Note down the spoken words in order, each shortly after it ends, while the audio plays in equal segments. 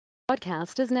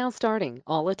Podcast is now starting.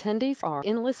 All attendees are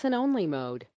in listen-only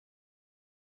mode.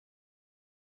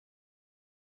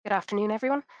 Good afternoon,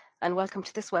 everyone, and welcome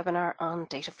to this webinar on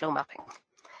data flow mapping.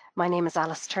 My name is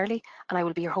Alice Turley, and I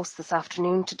will be your host this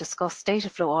afternoon to discuss data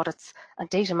flow audits and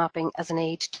data mapping as an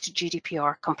aid to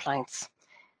GDPR compliance.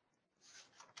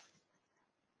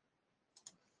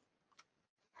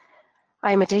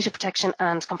 I am a data protection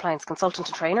and compliance consultant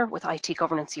and trainer with IT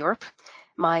Governance Europe.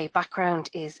 My background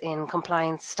is in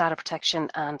compliance, data protection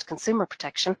and consumer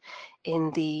protection in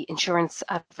the insurance,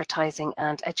 advertising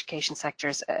and education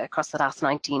sectors across the last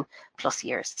 19 plus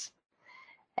years.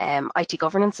 IT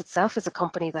Governance itself is a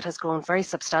company that has grown very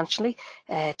substantially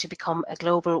to become a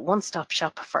global one-stop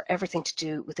shop for everything to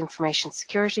do with information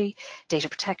security, data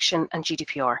protection and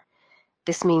GDPR.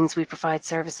 This means we provide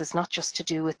services not just to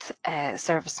do with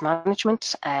service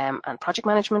management and project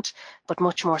management, but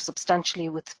much more substantially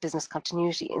with business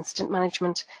continuity, incident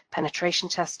management, penetration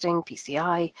testing,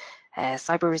 PCI,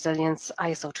 cyber resilience,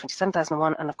 ISO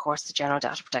 27001, and of course the General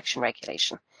Data Protection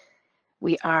Regulation.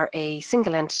 We are a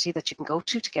single entity that you can go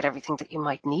to get everything that you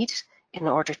might need in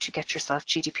order to get yourself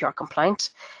GDPR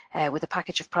compliant with a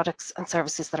package of products and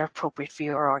services that are appropriate for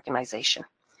your organization.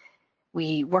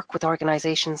 We work with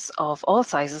organizations of all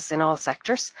sizes in all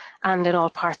sectors and in all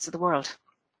parts of the world.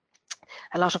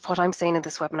 A lot of what I'm saying in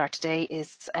this webinar today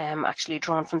is actually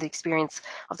drawn from the experience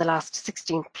of the last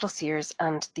 16 plus years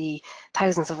and the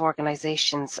thousands of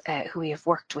organizations who we have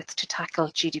worked with to tackle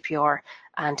GDPR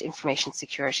and information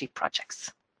security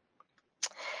projects.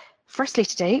 Firstly,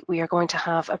 today we are going to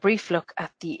have a brief look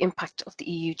at the impact of the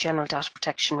EU General Data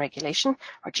Protection Regulation,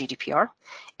 or GDPR,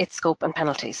 its scope and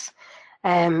penalties.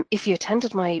 If you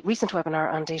attended my recent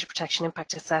webinar on data protection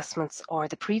impact assessments or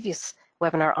the previous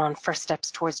webinar on first steps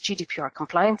towards GDPR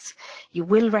compliance, you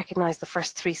will recognise the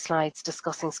first 3 slides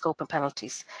discussing scope and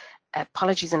penalties.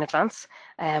 Apologies in advance,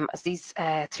 as these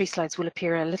 3 slides will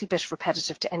appear a little bit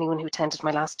repetitive to anyone who attended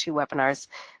my last 2 webinars,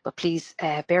 but please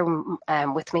bear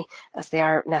with me as they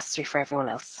are necessary for everyone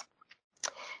else.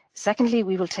 Secondly,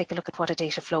 we will take a look at what a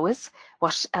data flow is,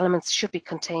 what elements should be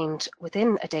contained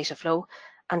within a data flow,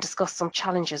 and discuss some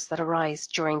challenges that arise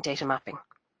during data mapping.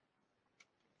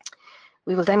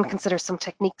 We will then consider some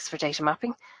techniques for data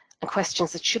mapping and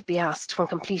questions that should be asked when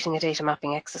completing a data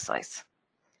mapping exercise.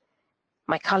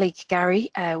 My colleague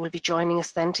Gary will be joining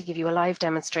us then to give you a live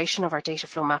demonstration of our data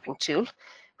flow mapping tool,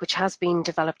 which has been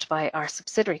developed by our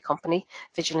subsidiary company,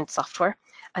 Vigilant Software,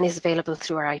 and is available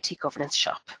through our IT Governance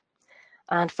shop.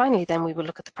 And finally, then we will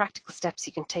look at the practical steps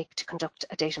you can take to conduct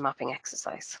a data mapping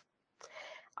exercise.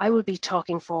 I will be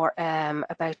talking for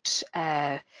about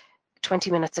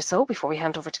 20 minutes or so before we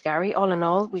hand over to Gary. All in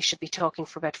all, we should be talking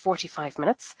for about 45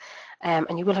 minutes,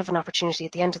 and you will have an opportunity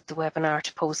at the end of the webinar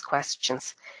to pose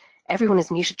questions. Everyone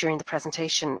is muted during the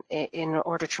presentation in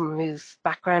order to remove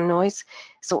background noise.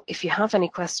 So if you have any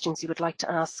questions you would like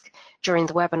to ask during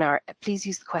the webinar, please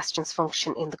use the questions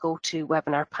function in the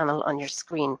GoToWebinar panel on your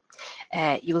screen.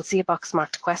 You will see a box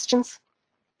marked questions.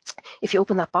 If you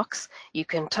open that box, you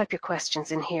can type your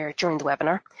questions in here during the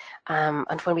webinar.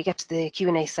 And when we get to the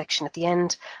Q&A section at the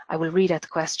end, I will read out the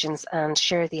questions and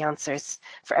share the answers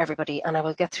for everybody, and I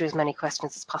will get through as many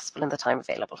questions as possible in the time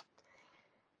available.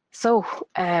 So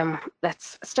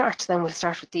let's start. Then we'll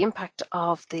start with the impact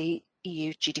of the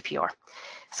EU GDPR.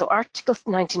 So Article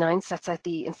 99 sets out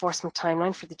the enforcement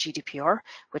timeline for the GDPR,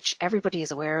 which everybody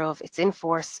is aware of. It's in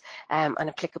force and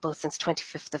applicable since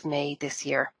 25th of May this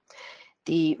year.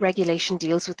 The regulation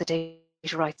deals with the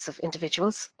data rights of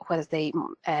individuals, whether they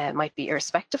might be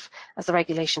irrespective, as the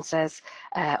regulation says,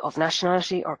 of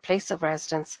nationality or place of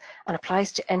residence, and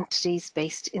applies to entities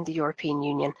based in the European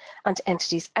Union and to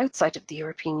entities outside of the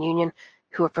European Union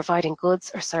who are providing goods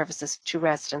or services to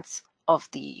residents of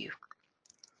the EU.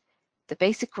 The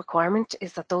basic requirement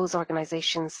is that those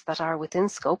organisations that are within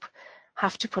scope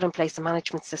have to put in place a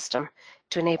management system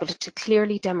to enable it to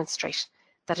clearly demonstrate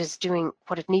that is doing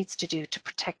what it needs to do to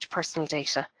protect personal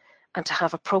data and to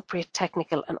have appropriate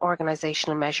technical and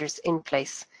organisational measures in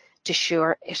place to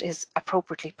ensure it is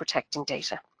appropriately protecting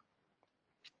data.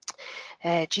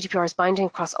 GDPR is binding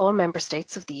across all member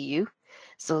states of the EU.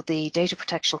 So the Data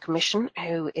Protection Commission,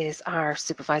 who is our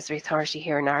supervisory authority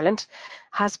here in Ireland,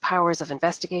 has powers of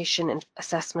investigation and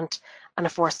assessment and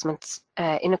enforcement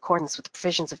in accordance with the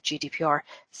provisions of GDPR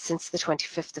since the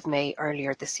 25th of May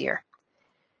earlier this year.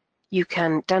 You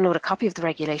can download a copy of the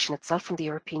regulation itself from the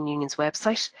European Union's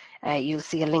website. You'll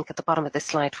see a link at the bottom of this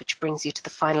slide which brings you to the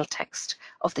final text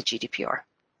of the GDPR.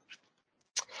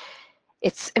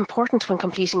 It's important when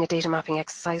completing a data mapping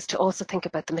exercise to also think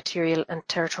about the material and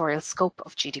territorial scope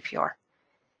of GDPR.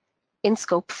 In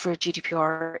scope for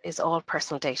GDPR is all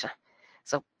personal data.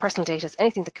 So personal data is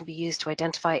anything that can be used to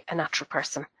identify a natural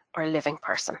person or a living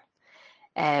person.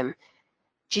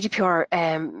 GDPR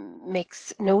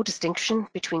makes no distinction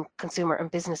between consumer and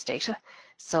business data.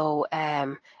 So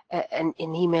an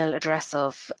email address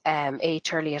of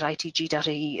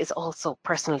aturley@itg.ie is also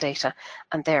personal data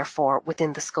and therefore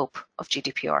within the scope of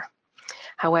GDPR.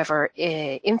 However,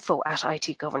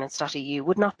 info@itgovernance.eu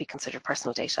would not be considered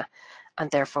personal data and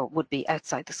therefore would be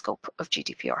outside the scope of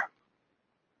GDPR.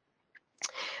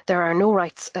 There are no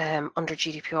rights under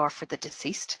GDPR for the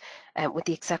deceased, with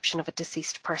the exception of a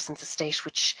deceased person's estate,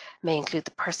 which may include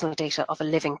the personal data of a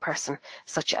living person,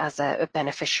 such as a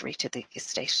beneficiary to the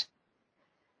estate.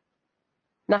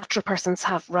 Natural persons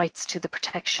have rights to the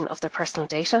protection of their personal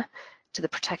data, to the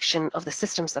protection of the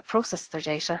systems that process their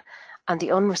data, and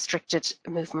the unrestricted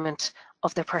movement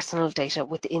of their personal data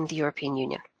within the European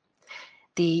Union.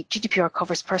 The GDPR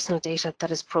covers personal data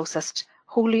that is processed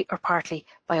wholly or partly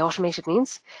by automated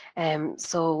means,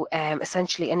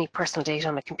 essentially any personal data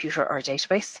on a computer or a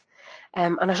database,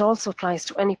 and it also applies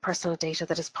to any personal data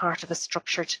that is part of a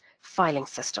structured filing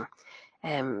system.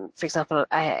 For example,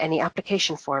 any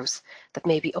application forms that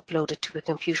may be uploaded to a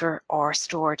computer or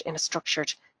stored in a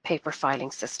structured paper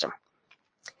filing system.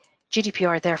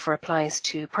 GDPR therefore applies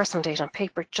to personal data on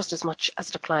paper just as much as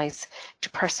it applies to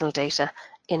personal data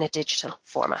in a digital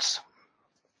format.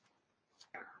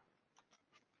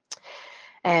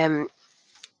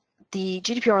 The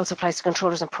GDPR also applies to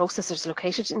controllers and processors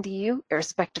located in the EU,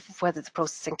 irrespective of whether the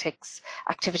processing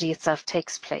activity itself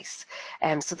takes place.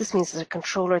 So this means that a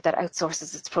controller that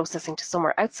outsources its processing to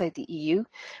somewhere outside the EU,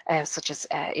 such as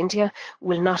India,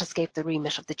 will not escape the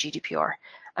remit of the GDPR.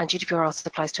 And GDPR also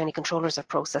applies to any controllers or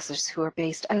processors who are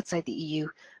based outside the EU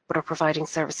but are providing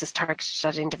services targeted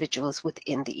at individuals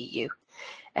within the EU.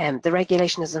 The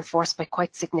regulation is enforced by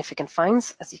quite significant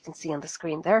fines, as you can see on the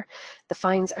screen there. The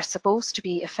fines are supposed to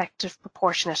be effective,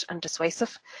 proportionate and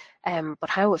dissuasive, but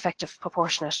how effective,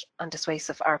 proportionate and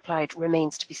dissuasive are applied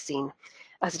remains to be seen,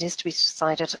 as it is to be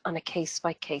decided on a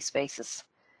case-by-case basis.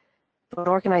 But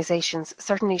organisations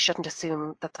certainly shouldn't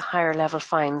assume that the higher level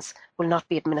fines will not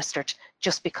be administered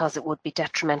just because it would be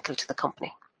detrimental to the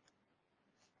company.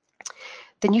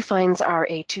 The new fines are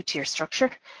a two-tier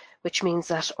structure, which means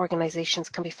that organisations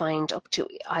can be fined up to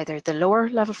either the lower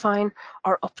level fine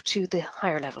or up to the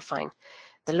higher level fine.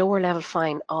 The lower level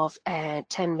fine of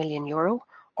 €10 million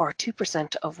or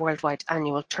 2% of worldwide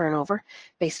annual turnover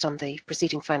based on the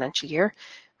preceding financial year,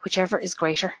 whichever is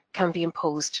greater, can be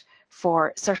imposed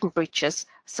for certain breaches,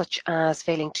 such as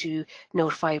failing to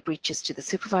notify breaches to the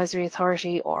supervisory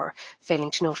authority or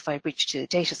failing to notify breach to the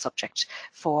data subject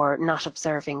for not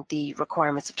observing the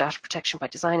requirements of data protection by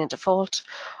design and default,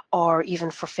 or even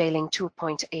for failing to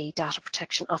appoint a data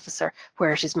protection officer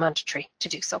where it is mandatory to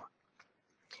do so.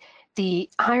 The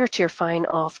higher tier fine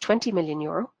of €20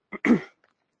 million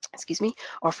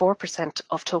or 4%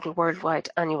 of total worldwide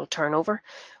annual turnover,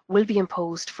 will be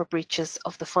imposed for breaches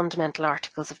of the fundamental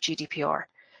articles of GDPR,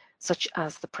 such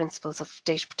as the principles of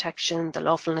data protection, the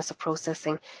lawfulness of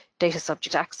processing, data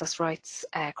subject access rights,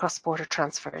 cross-border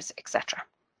transfers, etc.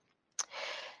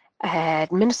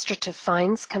 Administrative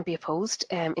fines can be imposed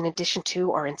in addition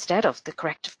to or instead of the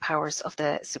corrective powers of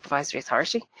the supervisory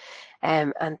authority.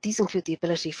 And these include the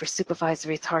ability for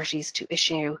supervisory authorities to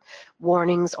issue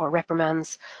warnings or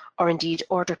reprimands, or indeed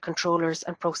order controllers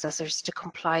and processors to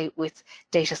comply with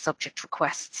data subject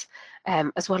requests,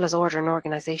 as well as order an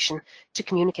organisation to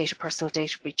communicate a personal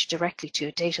data breach directly to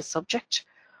a data subject,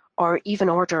 or even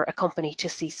order a company to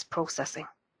cease processing.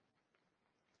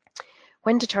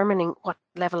 When determining what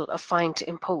level of fine to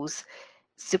impose,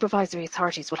 supervisory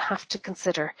authorities will have to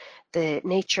consider the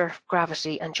nature,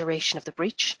 gravity and duration of the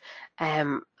breach,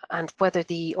 and whether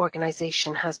the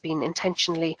organisation has been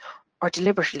intentionally or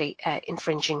deliberately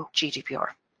infringing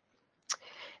GDPR.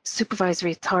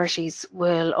 Supervisory authorities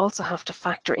will also have to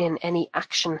factor in any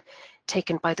action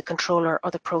taken by the controller or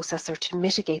the processor to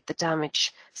mitigate the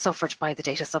damage suffered by the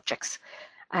data subjects,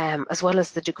 as well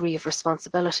as the degree of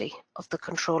responsibility of the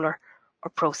controller or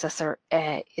processor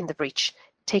in the breach,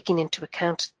 taking into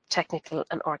account technical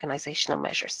and organisational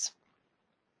measures.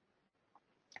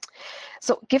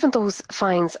 So given those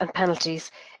fines and penalties,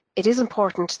 it is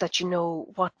important that you know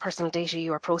what personal data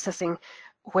you are processing,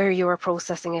 where you are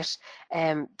processing it,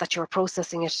 that you are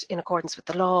processing it in accordance with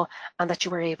the law, and that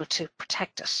you are able to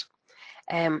protect it.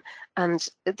 And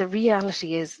the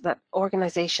reality is that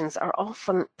organisations are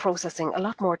often processing a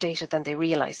lot more data than they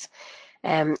realise.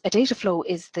 A data flow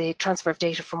is the transfer of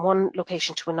data from one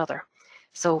location to another.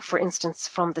 So for instance,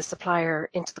 from the supplier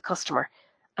into the customer,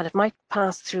 and it might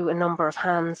pass through a number of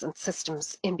hands and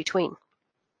systems in between.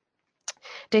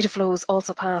 Data flows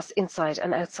also pass inside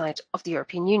and outside of the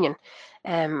European Union,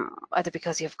 either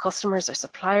because you have customers or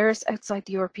suppliers outside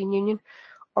the European Union,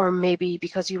 or maybe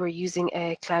because you are using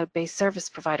a cloud-based service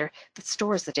provider that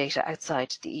stores the data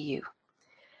outside the EU.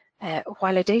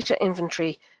 While a data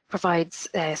inventory provides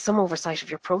some oversight of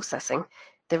your processing,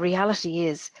 the reality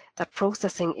is that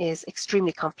processing is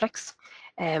extremely complex.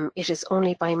 It is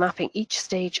only by mapping each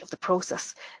stage of the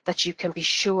process that you can be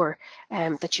sure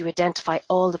that you identify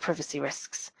all the privacy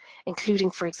risks,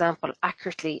 including, for example,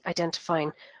 accurately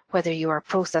identifying whether you are a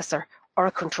processor or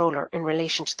a controller in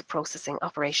relation to the processing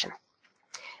operation.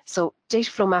 So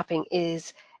data flow mapping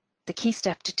is the key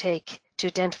step to take to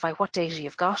identify what data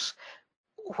you've got,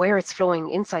 where it's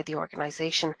flowing inside the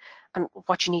organization, and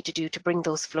what you need to do to bring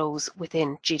those flows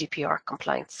within GDPR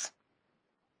compliance.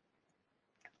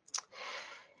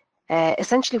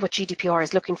 Essentially, what GDPR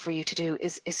is looking for you to do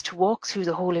is to walk through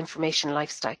the whole information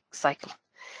life cycle,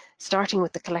 starting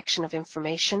with the collection of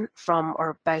information from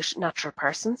or about natural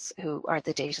persons who are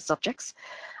the data subjects.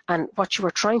 And what you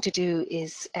are trying to do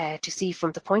is to see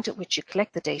from the point at which you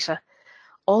collect the data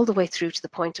all the way through to the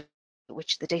point at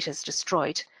which the data is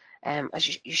destroyed,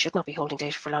 as you should not be holding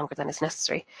data for longer than is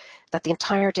necessary, that the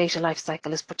entire data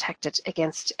lifecycle is protected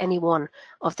against any one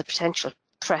of the potential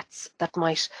threats that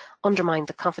might undermine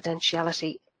the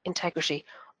confidentiality, integrity,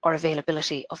 or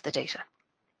availability of the data.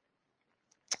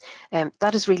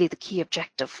 That is really the key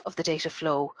objective of the data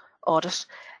flow audit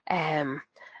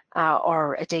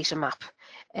or a data map.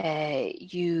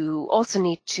 You also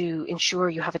need to ensure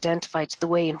you have identified the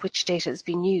way in which data is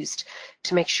being used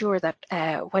to make sure that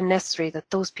when necessary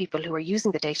that those people who are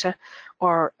using the data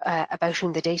or about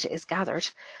whom the data is gathered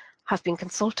have been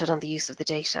consulted on the use of the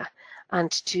data, and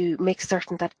to make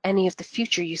certain that any of the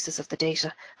future uses of the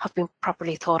data have been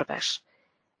properly thought about.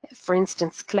 For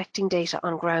instance, collecting data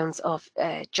on grounds of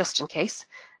just in case.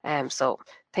 So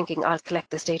thinking I'll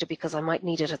collect this data because I might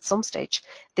need it at some stage.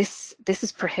 This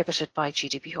is prohibited by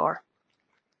GDPR.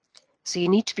 So you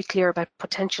need to be clear about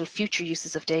potential future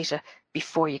uses of data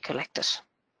before you collect it.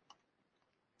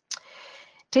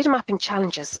 Data mapping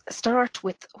challenges start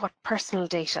with what personal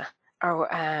data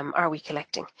are we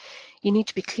collecting. You need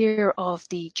to be clear of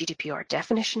the GDPR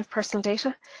definition of personal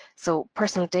data. So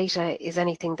personal data is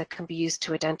anything that can be used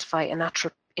to identify a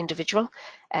natural individual,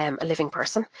 a living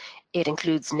person. It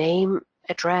includes name,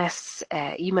 address,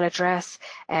 email address,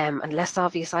 and less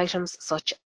obvious items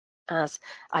such as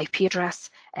IP address,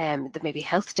 there may be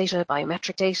health data,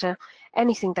 biometric data.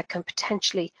 Anything that can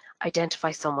potentially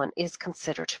identify someone is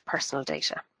considered personal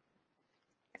data.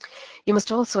 You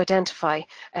must also identify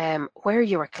where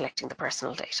you are collecting the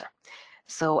personal data.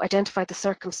 So identify the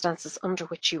circumstances under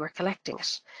which you are collecting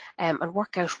it, and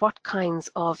work out what kinds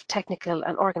of technical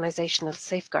and organizational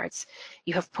safeguards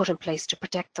you have put in place to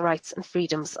protect the rights and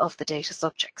freedoms of the data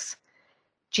subjects.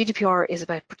 GDPR is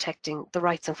about protecting the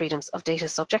rights and freedoms of data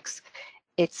subjects.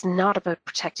 It's not about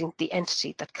protecting the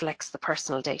entity that collects the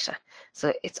personal data.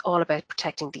 So it's all about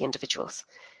protecting the individuals.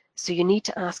 So you need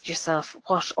to ask yourself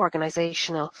what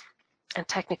organizational and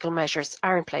technical measures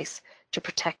are in place to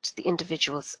protect the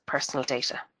individual's personal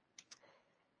data.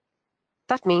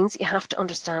 That means you have to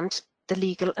understand the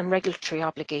legal and regulatory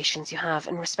obligations you have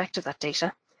in respect of that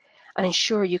data and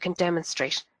ensure you can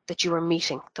demonstrate that you are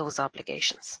meeting those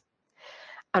obligations.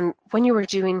 And when you are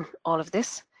doing all of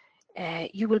this,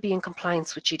 you will be in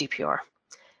compliance with GDPR.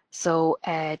 So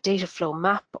data flow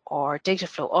map or data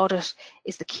flow audit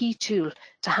is the key tool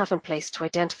to have in place to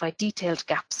identify detailed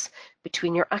gaps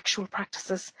between your actual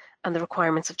practices and the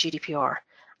requirements of GDPR,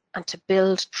 and to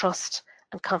build trust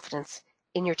and confidence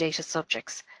in your data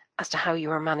subjects as to how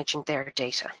you are managing their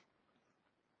data.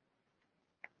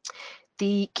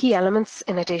 The key elements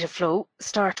in a data flow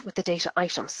start with the data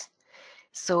items.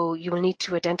 So you will need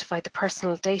to identify the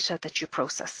personal data that you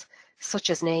process, such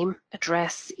as name,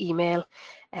 address, email,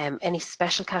 any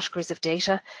special categories of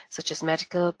data, such as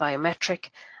medical, biometric,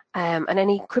 and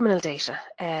any criminal data,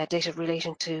 data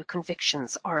relating to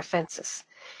convictions or offences.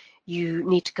 You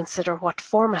need to consider what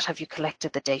format have you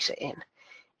collected the data in.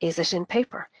 Is it in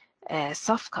paper,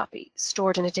 soft copy,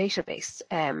 stored in a database,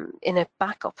 in a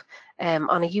backup,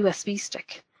 on a USB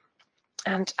stick?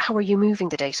 And how are you moving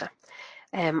the data?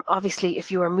 Obviously,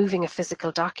 if you are moving a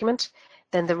physical document,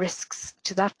 then the risks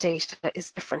to that data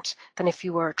is different than if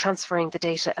you were transferring the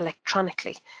data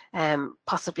electronically,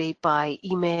 possibly by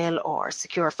email or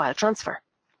secure file transfer.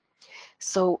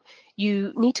 So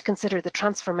you need to consider the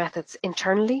transfer methods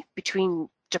internally between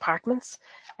departments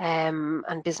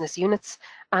and business units,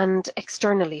 and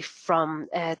externally from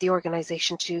the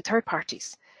organization to third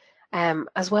parties,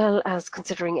 as well as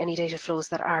considering any data flows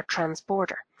that are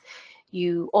trans-border.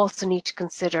 You also need to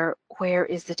consider, where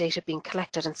is the data being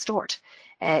collected and stored?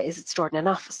 Is it stored in an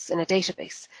office, in a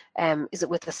database? Is it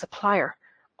with a supplier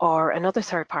or another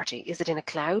third party? Is it in a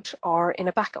cloud or in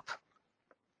a backup?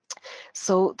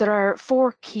 So there are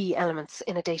 4 key elements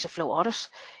in a data flow audit: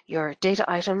 your data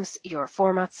items, your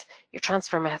formats, your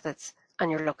transfer methods,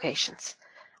 and your locations.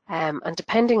 And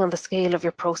depending on the scale of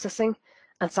your processing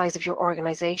and size of your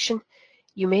organization,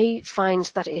 you may find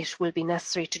that it will be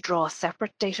necessary to draw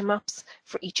separate data maps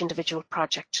for each individual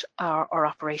project or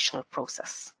operational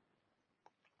process.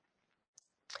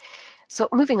 So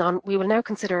moving on, we will now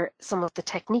consider some of the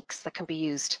techniques that can be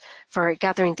used for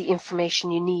gathering the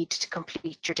information you need to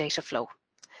complete your data flow.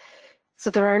 So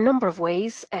there are a number of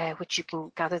ways which you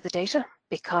can gather the data,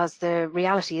 because the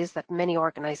reality is that many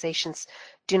organizations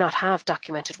do not have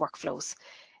documented workflows.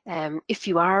 If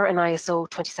you are an ISO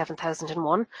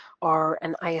 27001 or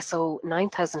an ISO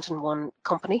 9001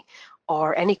 company,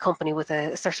 or any company with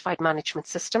a certified management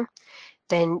system,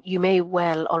 then you may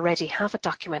well already have a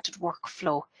documented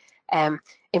workflow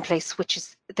in place, which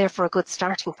is therefore a good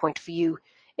starting point for you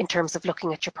in terms of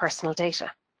looking at your personal data.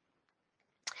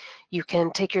 You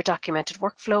can take your documented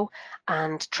workflow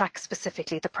and track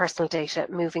specifically the personal data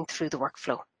moving through the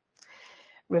workflow.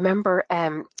 Remember,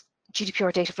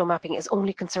 GDPR data flow mapping is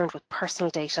only concerned with personal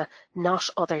data, not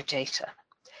other data.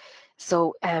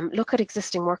 So look at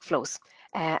existing workflows.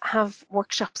 Have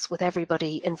workshops with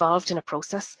everybody involved in a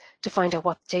process to find out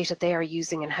what data they are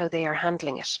using and how they are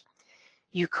handling it.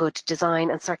 You could design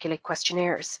and circulate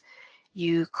questionnaires.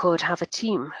 You could have a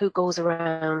team who goes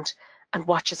around and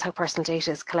watches how personal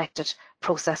data is collected,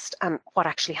 processed, and what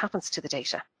actually happens to the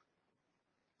data.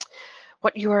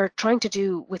 What you are trying to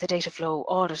do with a data flow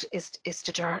audit is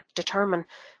to determine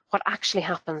what actually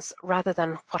happens rather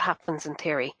than what happens in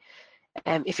theory.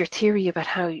 If your theory about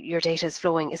how your data is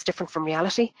flowing is different from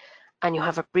reality, and you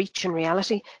have a breach in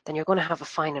reality, then you're going to have a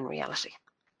fine in reality.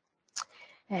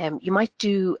 You might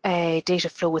do a data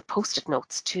flow with post-it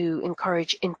notes to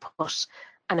encourage input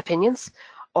and opinions,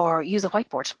 or use a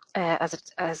whiteboard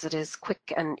as it is quick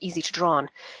and easy to draw on.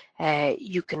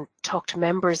 You can talk to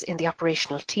members in the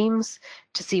operational teams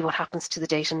to see what happens to the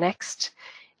data next.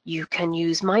 You can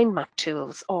use mind map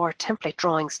tools or template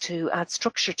drawings to add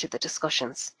structure to the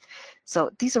discussions. So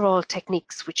these are all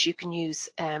techniques which you can use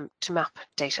to map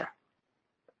data.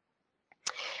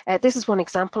 This is one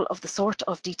example of the sort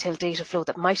of detailed data flow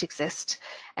that might exist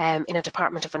in a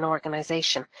department of an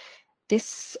organization.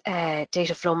 This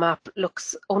data flow map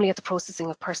looks only at the processing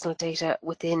of personal data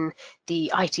within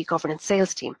the IT governance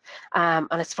sales team, and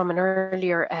it's from an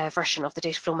earlier version of the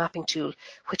data flow mapping tool,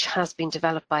 which has been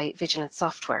developed by Vigilant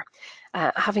Software.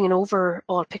 Having an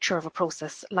overall picture of a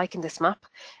process, like in this map,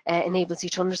 enables you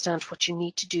to understand what you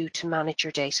need to do to manage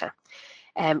your data.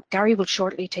 Gary will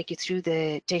shortly take you through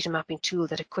the data mapping tool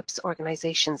that equips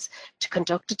organizations to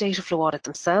conduct a data flow audit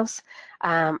themselves,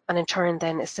 and in turn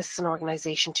then assists an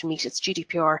organization to meet its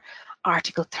GDPR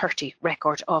Article 30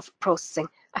 record of processing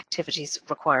activities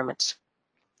requirement.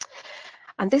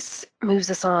 And this moves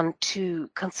us on to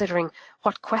considering,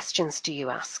 what questions do you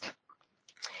ask?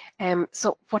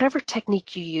 So whatever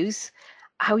technique you use,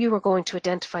 how you are going to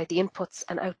identify the inputs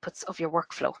and outputs of your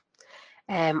workflow.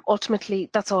 Ultimately,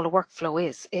 that's all a workflow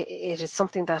is. It is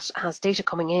something that has data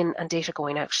coming in and data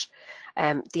going out.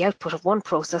 The output of one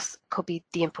process could be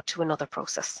the input to another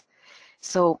process.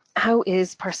 So how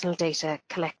is personal data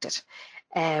collected?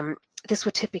 This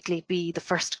would typically be the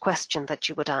first question that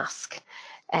you would ask.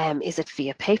 Is it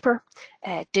via paper,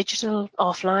 digital,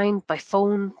 offline, by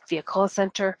phone, via call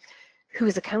center? Who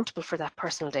is accountable for that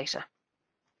personal data?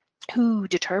 Who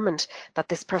determined that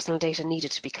this personal data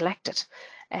needed to be collected?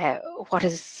 What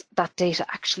is that data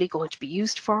actually going to be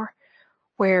used for?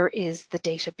 Where is the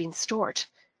data being stored?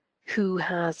 Who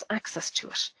has access to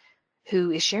it?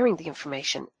 Who is sharing the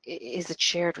information? Is it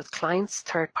shared with clients,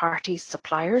 third parties,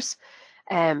 suppliers?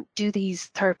 Do these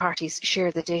third parties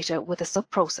share the data with a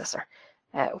sub-processor?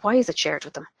 Why is it shared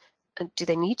with them? And do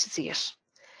they need to see it?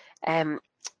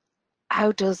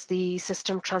 How does the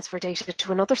system transfer data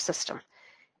to another system?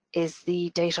 Is the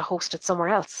data hosted somewhere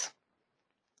else?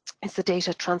 Is the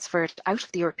data transferred out of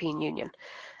the European Union?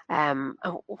 And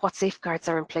what safeguards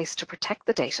are in place to protect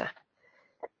the data?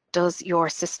 Does your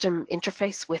system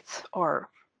interface with or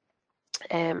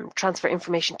transfer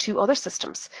information to other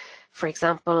systems? For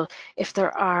example, if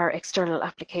there are external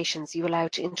applications you allow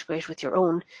to integrate with your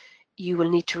own, you will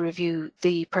need to review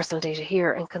the personal data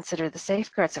here and consider the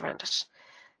safeguards around it.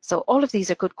 So all of these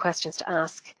are good questions to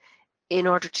ask in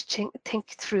order to think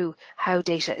through how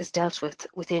data is dealt with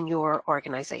within your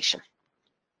organization.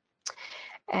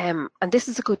 And this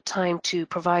is a good time to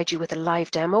provide you with a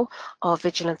live demo of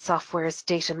Vigilant Software's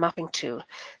data mapping tool.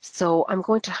 So I'm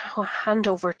going to hand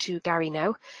over to Gary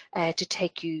now to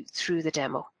take you through the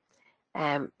demo.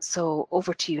 So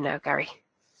over to you now, Gary.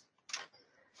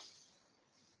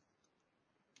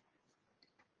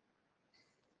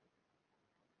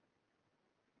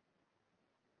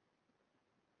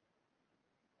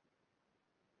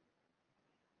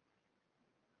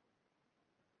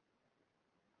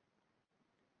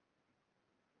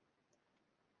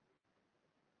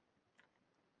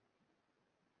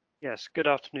 Yes, good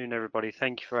afternoon, everybody.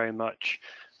 Thank you very much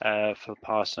for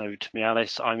passing over to me,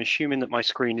 Alice. I'm assuming that my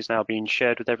screen is now being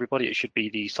shared with everybody. It should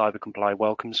be the CyberComply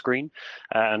welcome screen,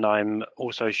 and I'm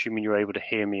also assuming you're able to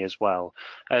hear me as well.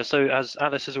 So as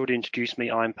Alice has already introduced me,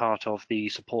 I'm part of the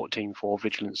support team for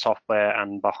Vigilant Software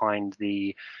and behind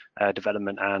the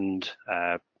development and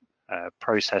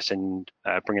process in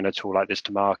bringing a tool like this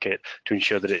to market to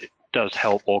ensure that it does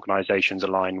help organizations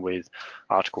align with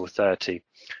Article 30.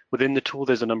 Within the tool,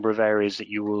 there's a number of areas that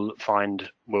you will find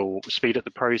will speed up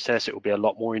the process. It will be a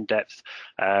lot more in depth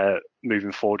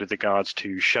moving forward with regards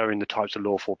to showing the types of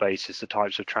lawful basis, the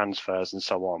types of transfers, and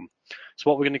so on. So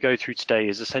what we're going to go through today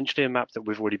is essentially a map that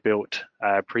we've already built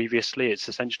previously. It's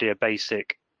essentially a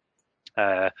basic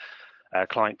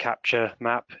client capture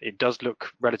map. It does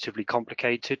look relatively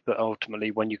complicated, but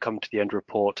ultimately when you come to the end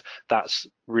report, that's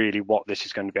really what this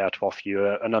is going to be able to offer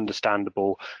you, an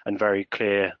understandable and very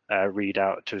clear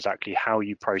readout to exactly how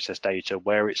you process data,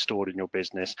 where it's stored in your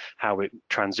business, how it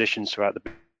transitions throughout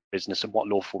the business, and what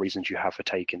lawful reasons you have for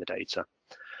taking the data.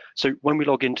 So when we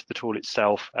log into the tool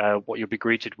itself, what you'll be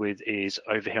greeted with is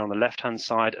over here on the left-hand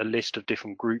side, a list of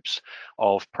different groups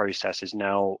of processes.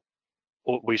 Now,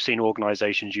 we've seen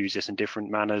organizations use this in different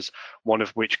manners, one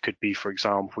of which could be, for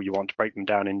example, you want to break them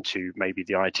down into maybe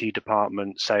the IT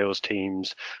department, sales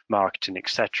teams, marketing,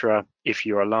 etc. If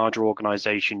you're a larger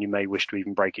organization, you may wish to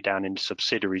even break it down into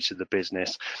subsidiaries of the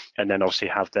business, and then obviously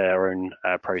have their own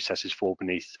processes fall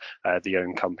beneath the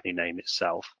own company name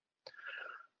itself.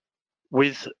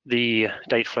 With the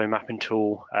data flow mapping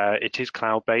tool, it is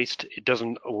cloud-based.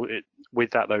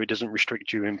 With that though, it doesn't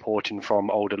restrict you importing from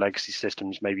older legacy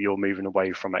systems. Maybe you're moving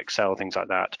away from Excel, things like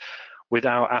that. With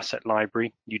our asset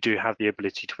library, you do have the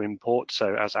ability to import.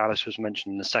 So as Alice was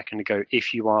mentioning a second ago,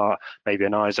 if you are maybe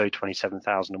an ISO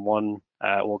 27001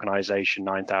 organization,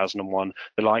 9001,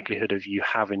 the likelihood of you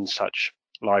having such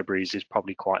libraries is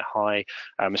probably quite high,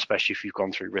 especially if you've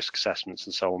gone through risk assessments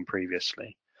and so on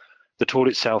previously. The tool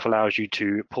itself allows you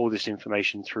to pull this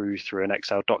information through an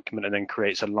Excel document and then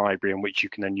creates a library in which you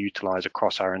can then utilize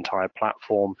across our entire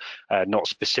platform, not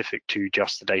specific to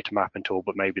just the data mapping tool,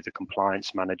 but maybe the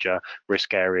compliance manager,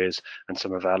 risk areas, and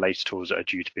some of our latest tools that are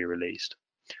due to be released.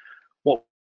 What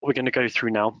we're going to go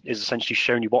through now is essentially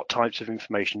showing you what types of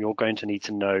information you're going to need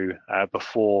to know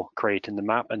before creating the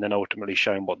map, and then ultimately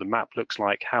showing what the map looks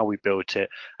like, how we built it,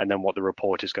 and then what the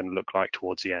report is going to look like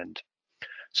towards the end.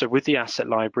 So with the asset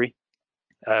library,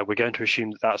 we're going to assume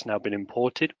that that's now been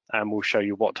imported, and we'll show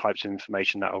you what types of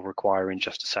information that will require in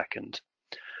just a second.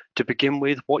 To begin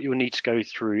with, what you'll need to go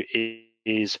through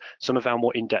is some of our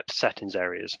more in-depth settings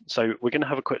areas. So we're going to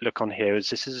have a quick look on here, as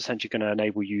this is essentially going to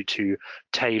enable you to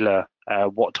tailor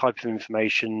what type of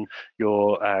information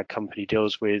your company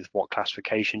deals with, what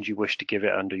classifications you wish to give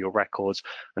it under your records,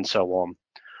 and so on.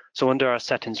 So under our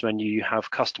settings menu, you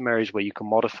have custom areas where you can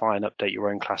modify and update your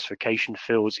own classification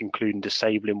fields, including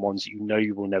disabling ones that you know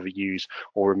you will never use,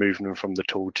 or removing them from the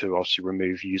tool to obviously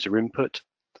remove user input.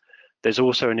 There's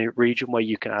also a region where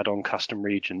you can add on custom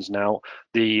regions. Now,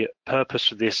 the purpose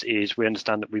for this is we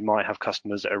understand that we might have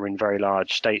customers that are in very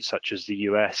large states such as the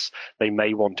US. They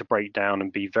may want to break down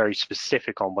and be very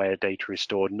specific on where data is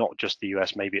stored, not just the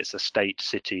US, maybe it's a state,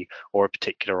 city, or a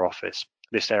particular office.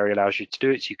 This area allows you to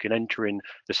do it, so you can enter in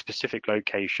the specific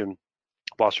location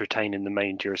whilst retaining the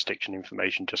main jurisdiction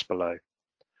information just below.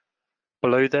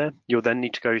 Below there, you'll then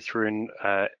need to go through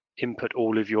and input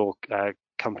all of your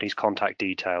company's contact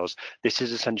details. This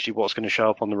is essentially what's going to show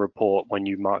up on the report when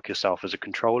you mark yourself as a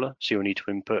controller. So you'll need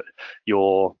to input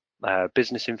your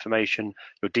business information,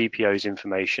 your DPO's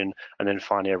information, and then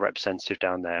finally a representative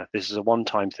down there. This is a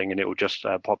one-time thing, and it will just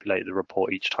populate the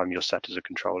report each time you're set as a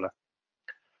controller.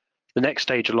 The next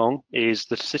stage along is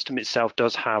the system itself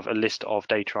does have a list of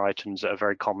data items that are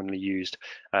very commonly used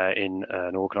in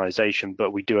an organization,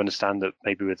 but we do understand that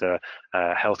maybe with the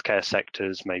healthcare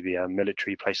sectors, maybe a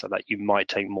military place like that, you might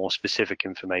take more specific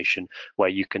information where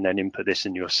you can then input this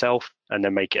in yourself and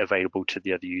then make it available to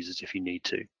the other users if you need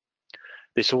to.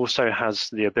 This also has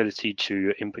the ability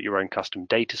to input your own custom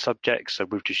data subjects. So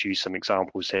we've just used some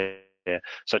examples here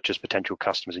such as potential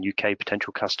customers and UK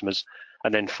potential customers.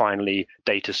 And then finally,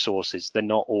 data sources. They're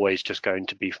not always just going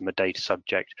to be from a data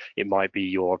subject. It might be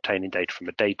you're obtaining data from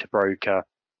a data broker,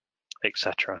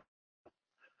 etc.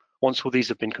 Once all these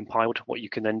have been compiled, what you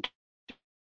can then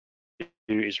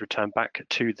do is return back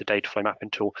to the Dataflow mapping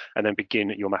tool and then begin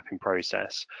your mapping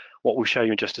process. What we'll show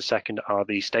you in just a second are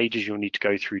the stages you'll need to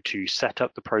go through to set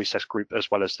up the process group as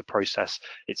well as the process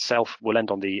itself. We'll end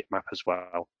on the map as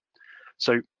well.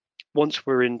 So once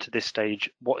we're into this stage,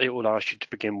 what it will ask you to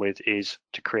begin with is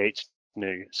to create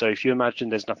new. So if you imagine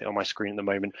there's nothing on my screen at the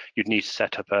moment, you'd need to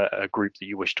set up a group that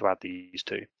you wish to add these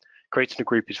to. Creating a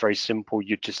group is very simple.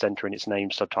 You'd just enter in its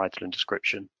name, subtitle, and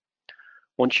description.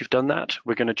 Once you've done that,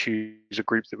 we're going to choose a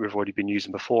group that we've already been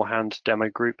using beforehand, demo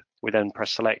group. We then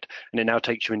press select, and it now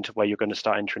takes you into where you're going to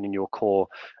start entering in your core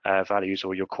values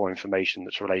or your core information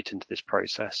that's relating to this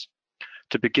process.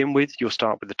 To begin with, you'll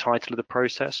start with the title of the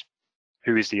process.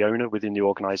 Who is the owner within the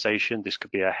organization? This could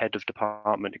be a head of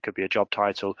department, it could be a job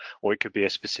title, or it could be a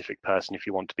specific person if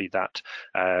you want to be that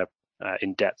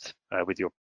in depth with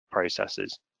your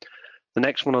processes. The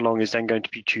next one along is then going to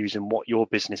be choosing what your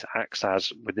business acts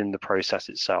as within the process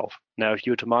itself. Now, if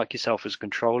you were to mark yourself as a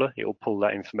controller, it will pull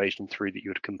that information through that you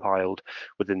had compiled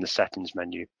within the settings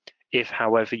menu. If,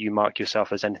 however, you mark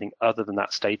yourself as anything other than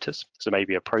that status, so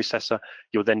maybe a processor,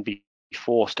 you'll then be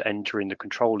forced to enter in the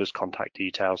controller's contact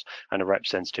details and a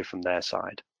representative from their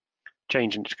side.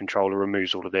 Changing to controller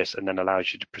removes all of this and then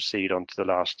allows you to proceed on to the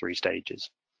last three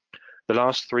stages. The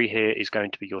last three here is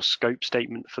going to be your scope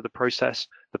statement for the process,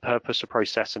 the purpose of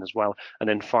processing as well, and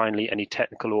then finally any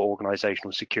technical or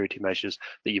organizational security measures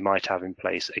that you might have in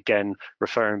place. Again,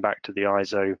 referring back to the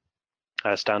ISO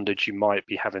standards, you might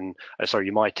be having,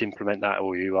 you might implement that,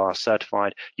 or you are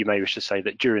certified. You may wish to say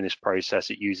that during this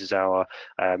process it uses our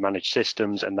managed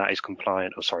systems and that is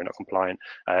compliant, or sorry, not compliant,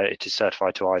 it is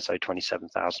certified to ISO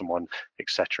 27001,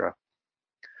 etc.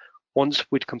 Once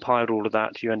we'd compiled all of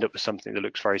that, you end up with something that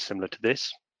looks very similar to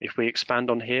this. If we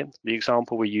expand on here, the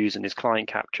example we're using is client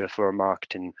capture for a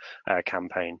marketing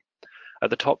campaign.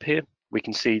 At the top here, we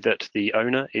can see that the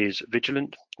owner is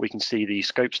Vigilant. We can see the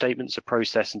scope statements, the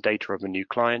process and data of a new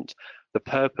client. The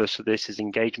purpose of this is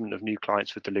engagement of new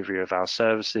clients for delivery of our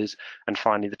services. And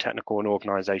finally, the technical and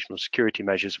organizational security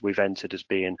measures we've entered as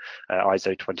being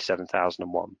ISO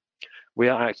 27001. We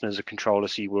are acting as a controller,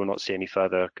 so you will not see any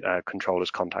further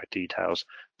controller's contact details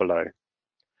below.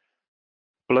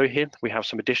 Below here, we have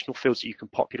some additional fields that you can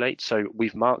populate. So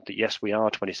we've marked that, yes, we are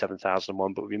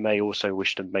 27001, but we may also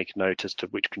wish to make a note as to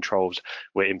which controls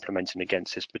we're implementing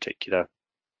against this particular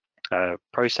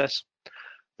process.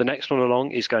 The next one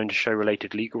along is going to show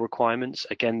related legal requirements.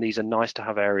 Again, these are nice to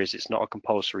have areas. It's not a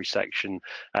compulsory section,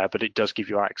 but it does give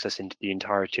you access into the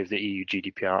entirety of the EU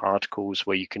GDPR articles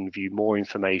where you can view more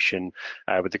information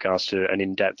with regards to an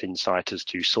in-depth insight as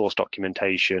to source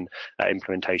documentation,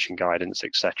 implementation guidance,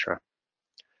 etc.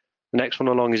 The next one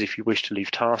along is if you wish to leave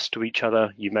tasks to each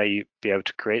other, you may be able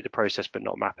to create the process but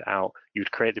not map it out. You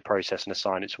would create the process and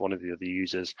assign it to one of the other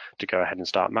users to go ahead and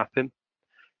start mapping.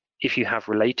 If you have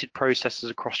related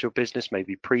processes across your business,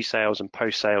 maybe pre-sales and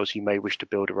post-sales, you may wish to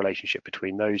build a relationship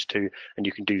between those two, and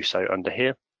you can do so under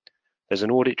here. There's an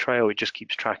audit trail. It just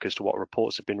keeps track as to what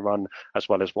reports have been run, as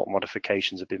well as what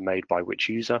modifications have been made by which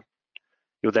user.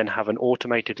 You'll then have an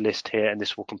automated list here, and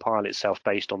this will compile itself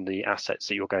based on the assets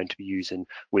that you're going to be using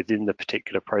within the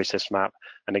particular process map.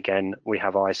 And again, we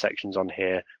have I sections on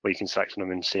here where you can select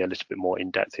them and see a little bit more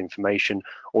in-depth information,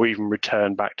 or even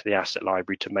return back to the asset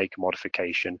library to make a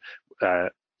modification.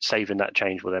 Saving that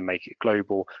change will then make it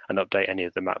global and update any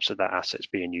of the maps of that asset's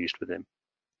being used within.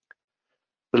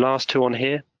 The last two on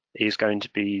here is going to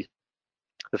be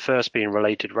the first being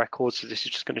related records. So this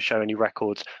is just going to show any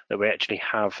records that we actually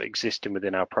have existing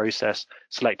within our process.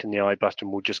 Selecting the I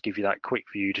button will just give you that quick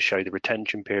view to show the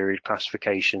retention period,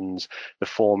 classifications, the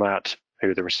format,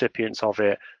 who are the recipients of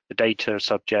it, the data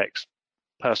subjects,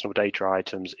 personal data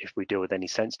items if we deal with any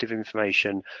sensitive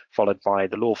information, followed by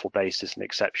the lawful basis and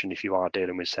exception if you are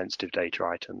dealing with sensitive data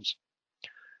items.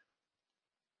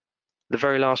 The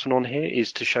very last one on here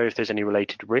is to show if there's any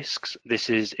related risks. This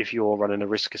is if you're running a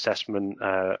risk assessment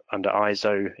under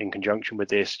ISO in conjunction with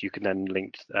this, you can then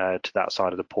link to that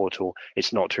side of the portal.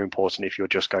 It's not too important if you're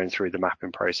just going through the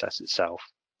mapping process itself.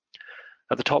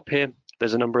 At the top here,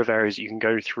 there's a number of areas you can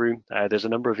go through. There's a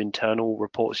number of internal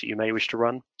reports that you may wish to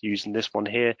run. Using this one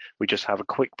here, we just have a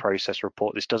quick process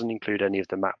report. This doesn't include any of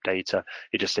the map data.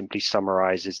 It just simply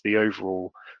summarizes the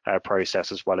overall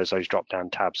process as well as those drop-down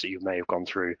tabs that you may have gone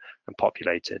through and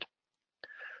populated.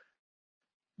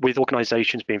 With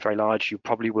organizations being very large, you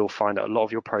probably will find that a lot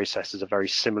of your processes are very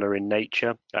similar in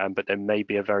nature, but there may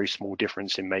be a very small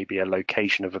difference in maybe a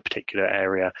location of a particular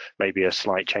area, maybe a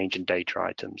slight change in data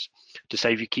items. To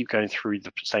save you keep going through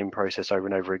the same process over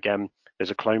and over again,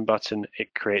 there's a clone button.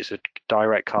 It creates a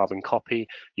direct carbon copy.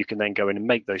 You can then go in and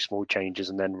make those small changes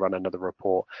and then run another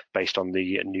report based on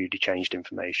the newly changed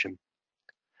information.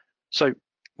 So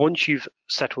once you've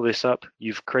set all this up,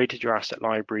 you've created your asset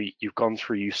library, you've gone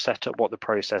through, you've set up what the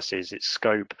process is, its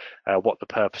scope, what the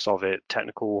purpose of it,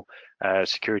 technical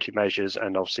security measures,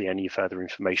 and obviously any further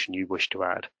information you wish to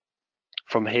add.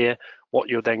 From here, what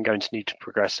you're then going to need to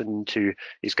progress into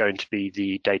is going to be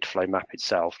the data flow map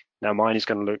itself. Now, mine is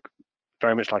going to look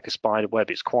very much like a spider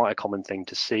web. It's quite a common thing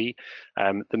to see.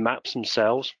 The maps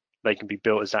themselves, they can be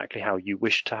built exactly how you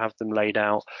wish to have them laid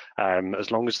out,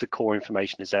 as long as the core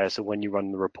information is there. So when you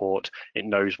run the report, it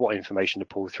knows what information to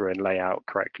pull through and lay out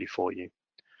correctly for you.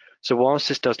 So whilst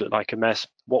this does look like a mess,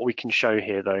 what we can show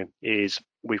here though is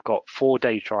we've got 4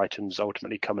 data items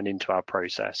ultimately coming into our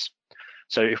process.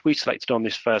 So if we selected on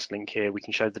this first link here, we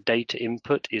can show the data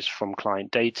input is from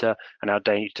client data and our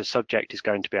data subject is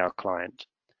going to be our client.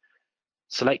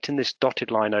 Selecting this dotted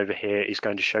line over here is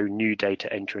going to show new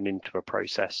data entering into a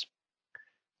process.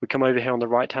 We come over here on the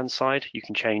right-hand side, you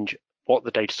can change what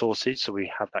the data source is. So we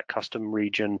have that custom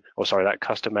region, or sorry, that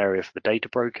custom area for the data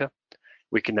broker.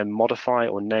 We can then modify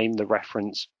or name the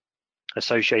reference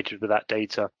associated with that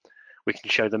data. We can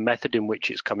show the method in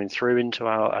which it's coming through into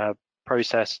our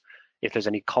process. If there's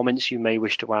any comments you may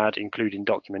wish to add, including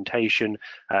documentation,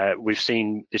 we've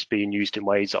seen this being used in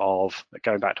ways of,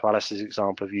 going back to Alice's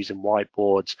example of using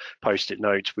whiteboards, post-it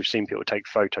notes, we've seen people take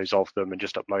photos of them and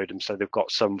just upload them so they've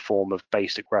got some form of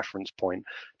basic reference point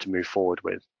to move forward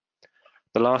with.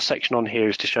 The last section on here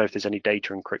is to show if there's any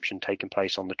data encryption taking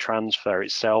place on the transfer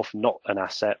itself, not an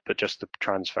asset, but just the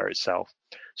transfer itself.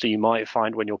 So you might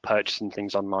find when you're purchasing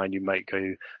things online, you might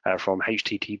go from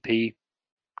HTTP,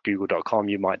 google.com,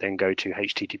 you might then go to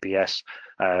HTTPS,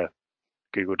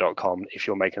 google.com. If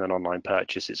you're making an online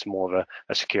purchase, it's more of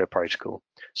a secure protocol.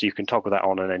 So you can toggle that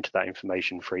on and enter that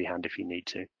information freehand if you need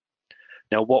to.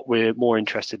 Now, what we're more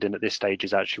interested in at this stage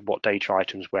is actually what data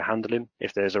items we're handling,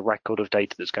 if there's a record of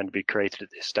data that's going to be created at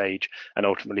this stage, and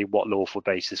ultimately what lawful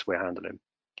basis we're handling.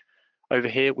 Over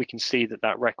here, we can see that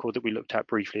that record that we looked at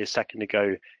briefly a second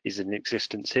ago is in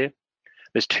existence here.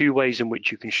 There's 2 ways in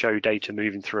which you can show data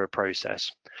moving through a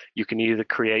process. You can either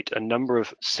create a number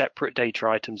of separate data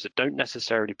items that don't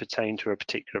necessarily pertain to a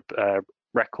particular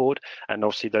record, and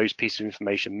obviously those pieces of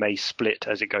information may split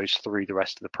as it goes through the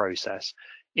rest of the process.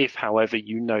 If, however,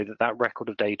 you know that that record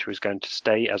of data is going to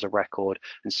stay as a record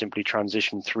and simply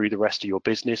transition through the rest of your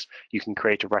business, you can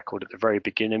create a record at the very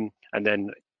beginning and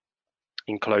then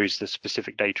enclose the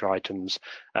specific data items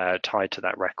tied to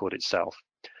that record itself.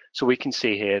 So we can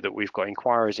see here that we've got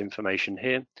inquirers information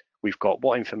here. We've got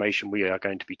what information we are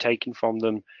going to be taking from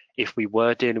them. If we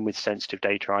were dealing with sensitive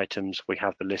data items, we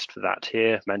have the list for that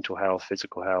here: mental health,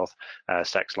 physical health,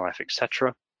 sex life,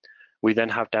 etc. We then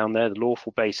have down there the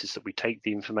lawful basis that we take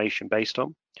the information based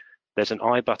on. There's an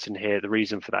I button here. The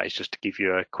reason for that is just to give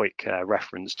you a quick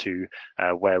reference to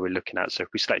where we're looking at. So if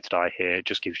we selected I here, it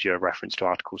just gives you a reference to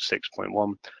Article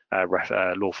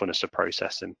 6.1, lawfulness of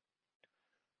processing.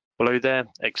 Below there,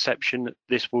 exception,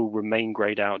 this will remain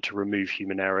grayed out to remove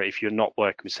human error. If you're not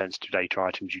working with sensitive data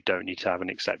items, you don't need to have an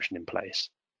exception in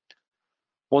place.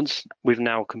 Once we've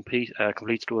now completed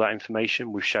all that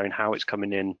information, we've shown how it's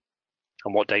coming in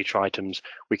and what data items,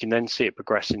 we can then see it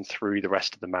progressing through the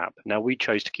rest of the map. Now, we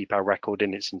chose to keep our record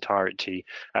in its entirety,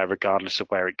 regardless of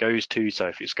where it goes to. So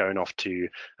if it's going off to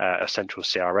a central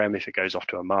CRM, if it goes off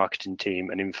to a marketing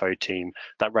team, an info team,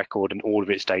 that record and all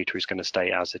of its data is going to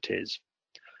stay as it is.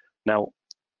 Now,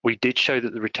 we did show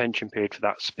that the retention period for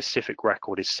that specific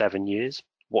record is 7 years.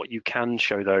 What you can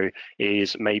show, though,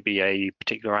 is maybe a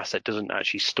particular asset doesn't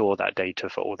actually store that data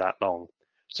for all that long.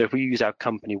 So if we use our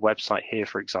company website here,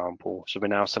 for example, so we're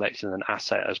now selecting an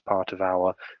asset as part of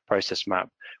our process map,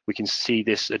 we can see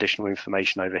this additional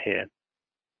information over here.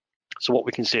 So what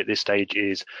we can see at this stage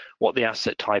is what the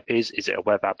asset type is it a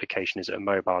web application, is it a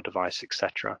mobile device,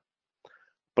 etc.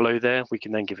 Below there, we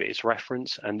can then give it its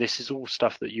reference, and this is all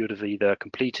stuff that you would have either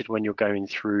completed when you're going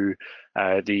through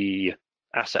the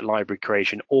asset library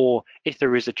creation, or if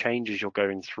there is a change as you're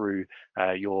going through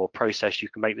your process, you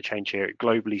can make the change here. It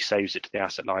globally saves it to the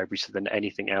asset library, so then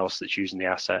anything else that's using the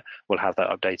asset will have that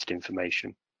updated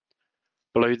information.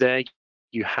 Below there,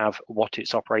 you have what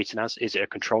it's operating as. Is it a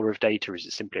controller of data? Is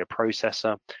it simply a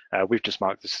processor? We've just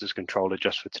marked this as controller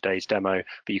just for today's demo,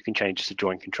 but you can change this to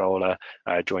joint controller,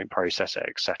 joint processor,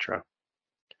 etc.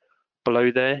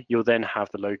 Below there, you'll then have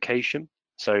the location.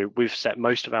 So we've set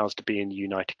most of ours to be in the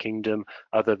United Kingdom,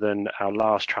 other than our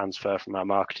last transfer from our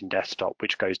marketing desktop,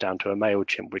 which goes down to a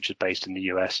MailChimp, which is based in the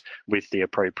US with the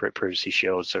appropriate privacy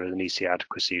shields, so an EC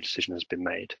adequacy decision has been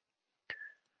made.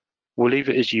 We'll leave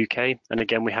it as UK, and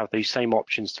again, we have these same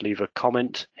options to leave a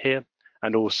comment here,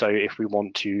 and also if we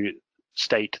want to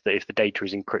state that if the data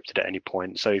is encrypted at any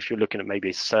point. So if you're looking at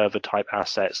maybe server type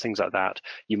assets, things like that,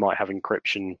 you might have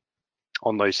encryption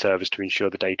on those servers to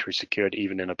ensure the data is secured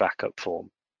even in a backup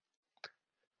form.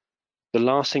 The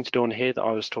last thing to do on here that I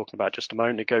was talking about just a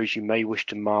moment ago is you may wish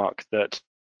to mark that,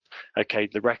 okay,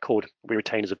 the record we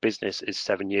retain as a business is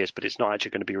 7 years, but it's not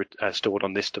actually going to be stored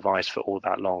on this device for all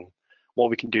that long. What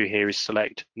we can do here is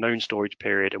select known storage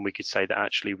period, and we could say that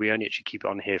actually we only actually keep it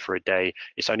on here for a day.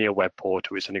 It's only a web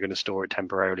portal, it's only going to store it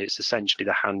temporarily. It's essentially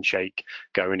the handshake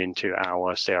going into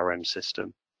our CRM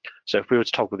system. So if we were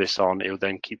to toggle this on, it will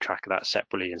then keep track of that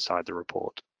separately inside the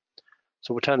report.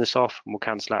 So we'll turn this off and we'll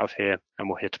cancel out of here and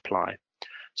we'll hit apply.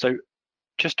 So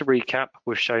just to recap,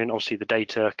 we've shown obviously the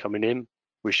data coming in,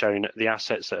 we've shown the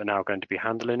assets that are now going to be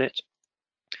handling it.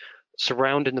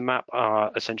 Surrounding the map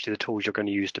are essentially the tools you're going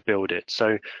to use to build it.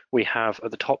 So we have at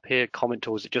the top here comment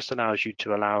tools. It just allows you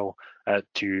to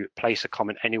to place a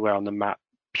comment anywhere on the map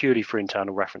purely for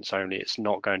internal reference only. It's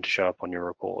not going to show up on your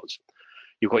reports.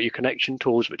 You've got your connection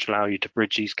tools, which allow you to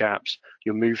bridge these gaps.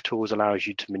 Your move tools allows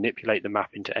you to manipulate the map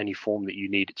into any form that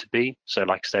you need it to be. So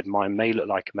like I said, mine may look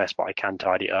like a mess, but I can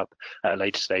tidy it up at a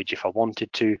later stage if I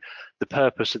wanted to. The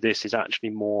purpose of this is actually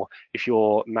more if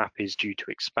your map is due to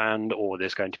expand or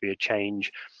there's going to be a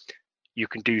change, you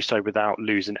can do so without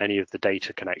losing any of the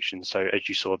data connections. So as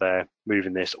you saw there,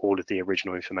 moving this, all of the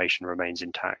original information remains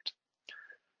intact.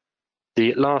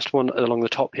 The last one along the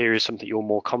top here is something you'll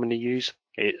more commonly use.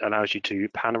 It allows you to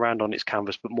pan around on its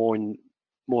canvas, but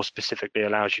more specifically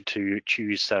allows you to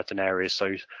choose certain areas.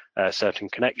 So certain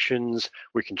connections,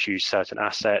 we can choose certain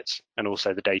assets, and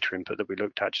also the data input that we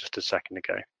looked at just a second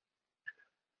ago.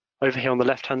 Over here on the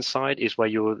left-hand side is where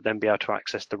you'll then be able to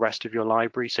access the rest of your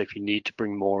library. So if you need to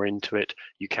bring more into it,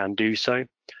 you can do so.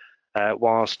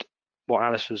 Whilst what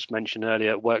Alice was mentioned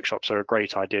earlier, workshops are a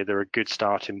great idea. They're a good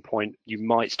starting point. You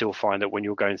might still find that when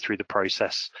you're going through the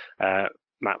process,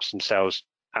 maps themselves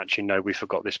actually know we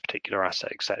forgot this particular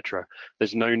asset, etc.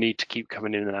 There's no need to keep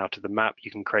coming in and out of the map.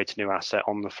 You can create a new asset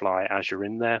on the fly as you're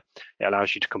in there. It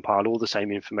allows you to compile all the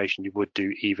same information you would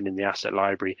do even in the asset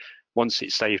library. Once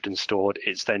it's saved and stored,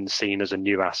 it's then seen as a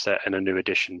new asset and a new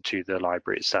addition to the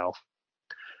library itself.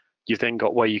 You've then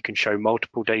got where you can show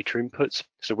multiple data inputs.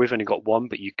 So we've only got one,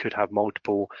 but you could have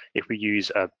multiple. If we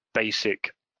use a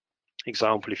basic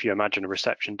example, if you imagine a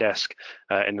reception desk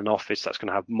in an office, that's going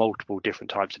to have multiple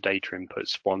different types of data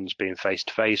inputs. One's being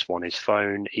face-to-face, one is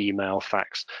phone, email,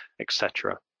 fax,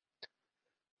 etc.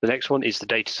 The next one is the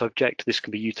data subject. This can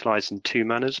be utilized in two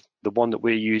manners. The one that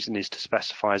we're using is to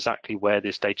specify exactly where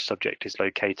this data subject is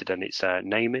located and its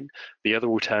naming. The other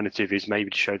alternative is maybe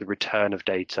to show the return of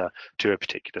data to a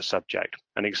particular subject.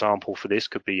 An example for this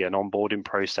could be an onboarding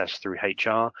process through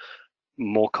HR.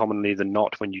 More commonly than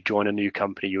not, when you join a new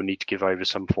company, you'll need to give over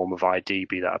some form of ID,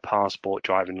 be that a passport,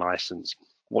 driving license.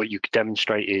 What you could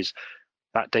demonstrate is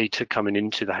that data coming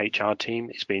into the HR team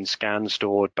is being scanned,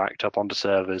 stored, backed up onto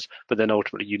servers, but then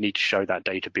ultimately you need to show that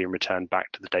data being returned back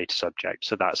to the data subject.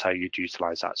 So that's how you'd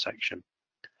utilize that section.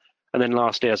 And then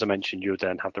lastly, as I mentioned, you'll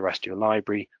then have the rest of your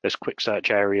library. There's quick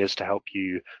search areas to help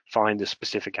you find the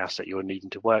specific asset you're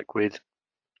needing to work with.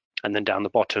 And then down the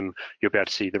bottom, you'll be able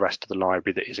to see the rest of the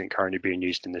library that isn't currently being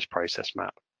used in this process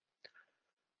map.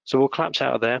 So we'll collapse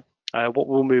out of there. What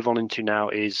we'll move on into now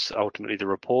is ultimately the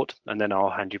report, and then I'll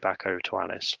hand you back over to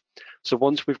Alice. So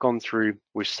once we've gone through,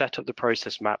 we've set up the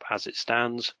process map as it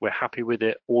stands, we're happy with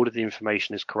it, all of the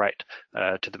information is correct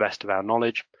to the best of our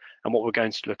knowledge, and what we're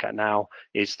going to look at now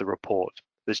is the report.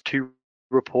 There's two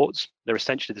reports. They're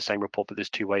essentially the same report, but there's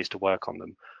two ways to work on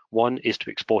them. One is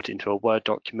to export it into a Word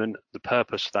document. The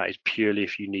purpose of that is purely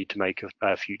if you need to make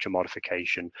a future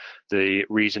modification. The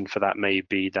reason for that may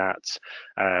be that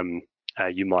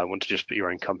you might want to just put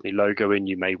your own company logo in.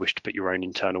 You may wish to put your own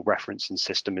internal referencing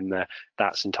system in there.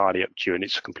 That's entirely up to you, and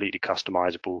it's completely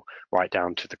customizable right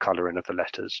down to the coloring of the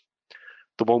letters.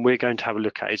 The one we're going to have a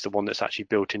look at is the one that's actually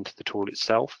built into the tool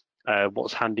itself.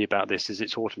 What's handy about this is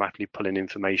it's automatically pulling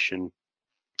information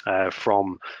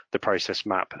from the process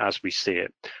map as we see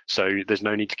it. So there's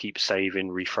no need to keep saving,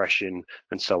 refreshing,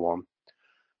 and so on.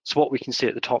 So what we can see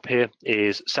at the top here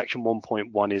is section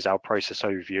 1.1 is our process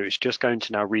overview. It's just going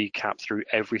to now recap through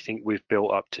everything we've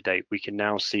built up to date. We can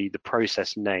now see the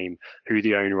process name, who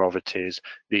the owner of it is,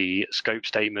 the scope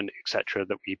statement, etc.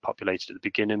 that we populated at the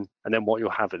beginning. And then what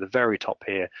you'll have at the very top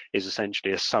here is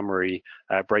essentially a summary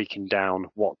breaking down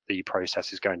what the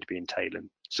process is going to be entailing.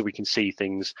 So we can see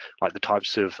things like the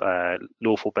types of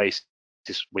lawful basis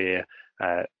we're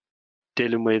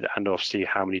dealing with, and obviously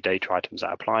how many data items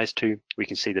that applies to. We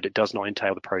can see that it does not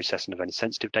entail the processing of any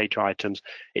sensitive data items.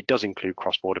 It does include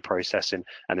cross-border processing,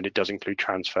 and then it does include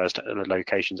transfers to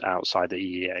locations outside the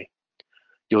EEA.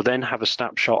 You'll then have a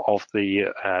snapshot of the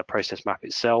process map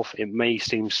itself. It may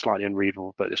seem slightly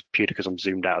unreadable, but it's purely because I'm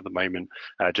zoomed out at the moment,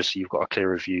 just so you've got a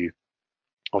clearer view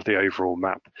of the overall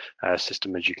map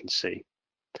system, as you can see.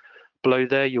 Below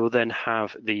there, you'll then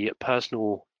have the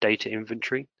personal data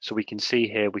inventory. So we can see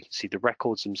here, we can see the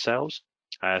records themselves.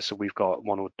 So we've got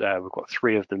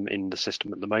three of them in the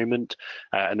system at the moment,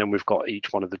 and then we've got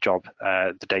each one of the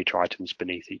data items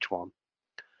beneath each one.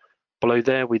 Below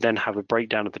there, we then have a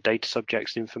breakdown of the data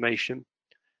subjects information.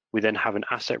 We then have an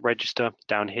asset register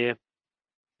down here,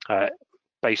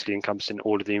 basically encompassing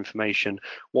all of the information.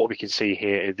 What we can see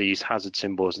here are these hazard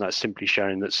symbols, and that's simply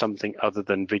showing that something other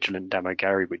than Vigilant Demo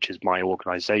Gary, which is my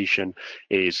organization,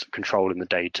 is controlling the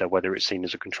data, whether it's seen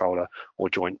as a controller or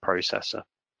joint processor.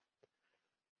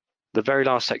 The very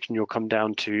last section you'll come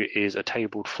down to is a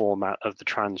tabled format of the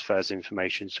transfers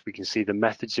information. So we can see the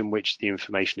methods in which the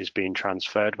information is being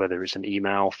transferred, whether it's an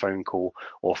email, phone call,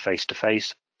 or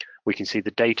face-to-face. We can see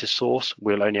the data source.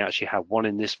 We'll only actually have one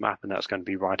in this map, and that's going to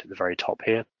be right at the very top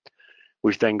here.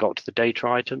 We've then got to the data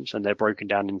items, and they're broken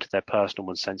down into their personal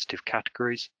and sensitive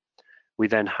categories. We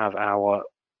then have our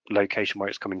location where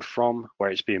it's coming from,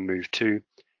 where it's being moved to,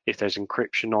 if there's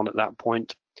encryption on at that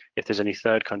point, if there's any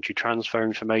third country transfer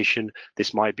information.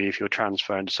 This might be if you're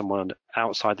transferring to someone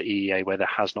outside the EEA where there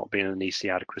has not been an EC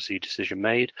adequacy decision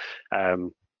made.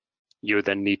 You would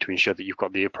then need to ensure that you've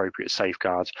got the appropriate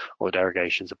safeguards or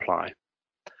derogations apply.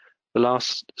 The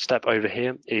last step over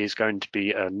here is going to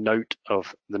be a note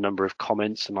of the number of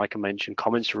comments, and like I mentioned,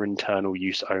 comments are internal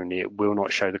use only. It will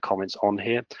not show the comments on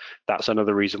here. That's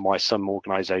another reason why some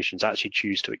organizations actually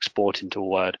choose to export into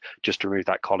Word, just to remove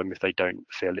that column if they don't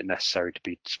feel it necessary to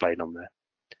be displayed on there.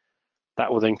 That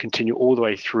will then continue all the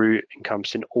way through,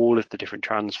 encompassing all of the different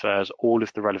transfers, all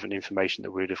of the relevant information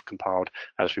that we would have compiled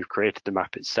as we've created the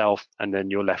map itself, and then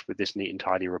you're left with this neat and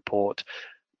tidy report.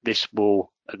 This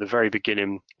will, at the very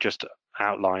beginning, just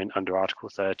outline under Article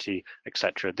 30,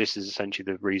 etc. This is essentially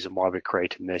the reason why we're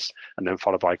creating this, and then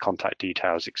followed by contact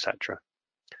details, etc.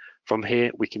 From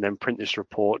here, we can then print this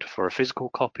report for a physical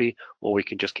copy, or we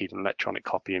can just keep an electronic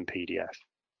copy in PDF.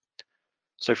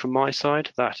 So from my side,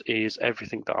 that is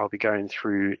everything that I'll be going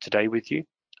through today with you.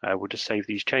 We'll just save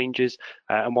these changes,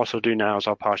 and what I'll do now is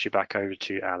I'll pass you back over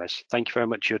to Alice. Thank you very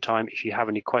much for your time. If you have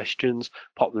any questions,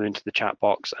 pop them into the chat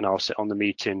box, and I'll sit on the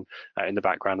meeting in the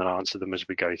background and answer them as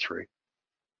we go through.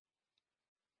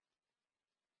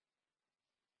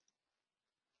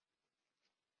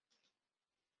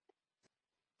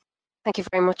 Thank you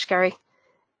very much, Gary.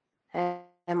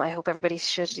 I hope everybody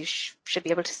should be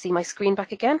able to see my screen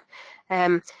back again.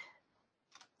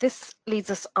 This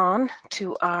leads us on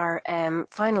to our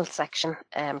final section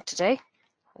today.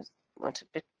 I went a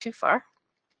bit too far.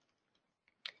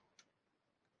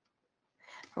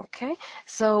 Okay,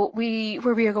 so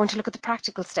where we are going to look at the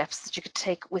practical steps that you could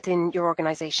take within your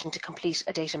organization to complete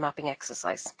a data mapping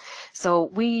exercise. So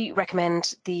we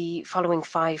recommend the following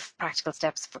 5 practical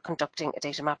steps for conducting a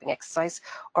data mapping exercise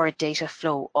or a data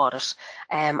flow audit.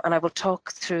 And I will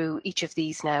talk through each of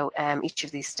these now, each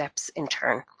of these steps in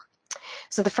turn.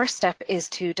 So the first step is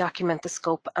to document the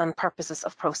scope and purposes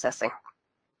of processing.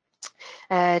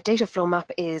 Data flow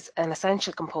map is an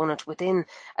essential component within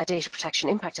a data protection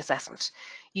impact assessment.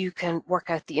 You can work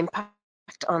out the impact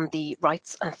on the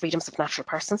rights and freedoms of natural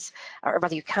persons, or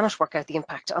rather you cannot work out the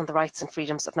impact on the rights and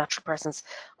freedoms of natural persons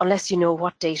unless you know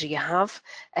what data you have,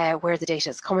 where the data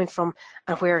is coming from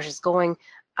and where it is going,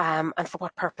 and for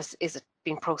what purpose is it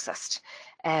being processed.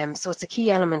 So it's a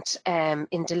key element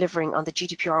in delivering on the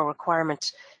GDPR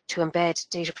requirement to embed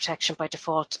data protection by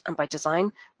default and by design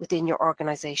within your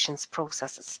organization's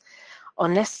processes.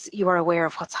 Unless you are aware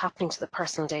of what's happening to the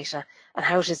personal data and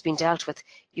how it has been dealt with,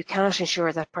 you cannot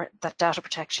ensure that data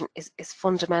protection is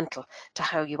fundamental to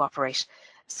how you operate.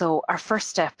 So our first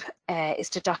step is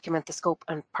to document the scope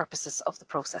and purposes of the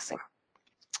processing.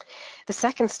 The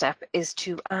second step is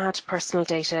to add personal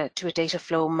data to a data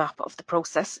flow map of the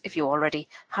process if you already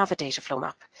have a data flow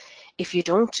map. If you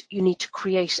don't, you need to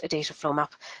create a data flow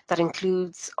map that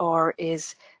includes or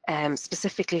is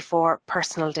specifically for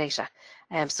personal data.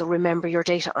 So remember your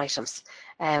data items.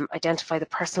 Identify the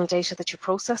personal data that you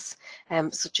process,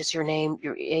 such as your name,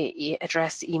 your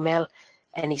address, email,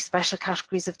 any special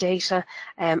categories of data,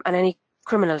 and any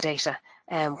criminal data,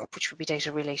 which would be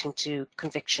data relating to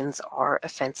convictions or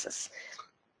offences.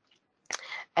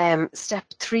 Step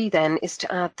 3 then is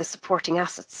to add the supporting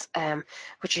assets,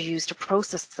 which are used to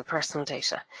process the personal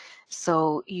data.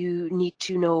 So you need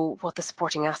to know what the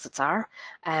supporting assets are,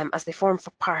 as they form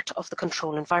part of the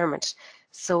control environment.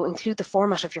 So include the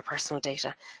format of your personal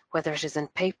data, whether it is in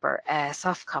paper,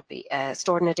 soft copy,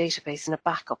 stored in a database, in a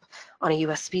backup, on a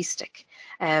USB stick,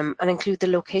 and include the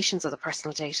locations of the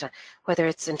personal data, whether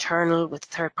it's internal with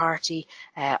third party,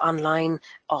 online,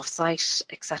 off-site,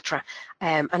 etc.,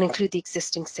 and include the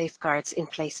existing safeguards in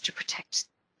place to protect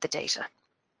the data.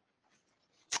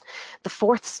 The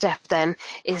 4th step then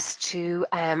is to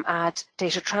add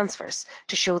data transfers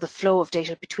to show the flow of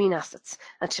data between assets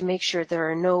and to make sure there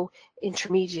are no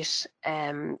intermediate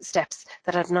steps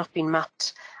that have not been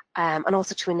mapped, and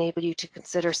also to enable you to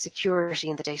consider security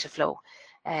in the data flow.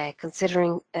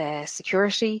 Considering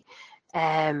security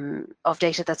of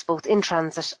data that's both in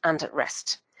transit and at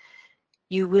rest.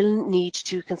 You will need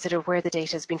to consider where the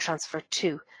data has been transferred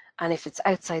to, and if it's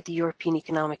outside the European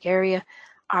Economic Area,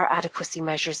 are adequacy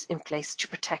measures in place to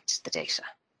protect the data.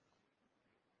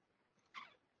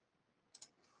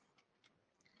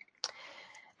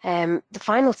 The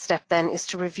final step then is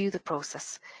to review the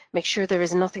process. Make sure there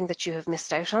is nothing that you have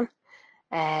missed out on.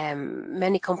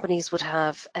 Many companies would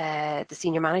have the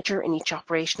senior manager in each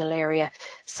operational area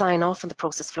sign off on the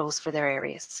process flows for their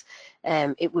areas.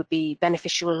 It would be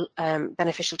beneficial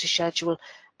to schedule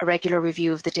a regular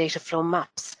review of the data flow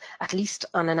maps, at least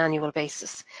on an annual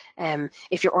basis.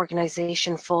 If your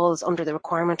organisation falls under the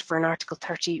requirement for an Article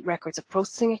 30 records of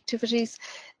processing activities,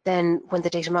 then when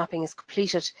the data mapping is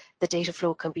completed, the data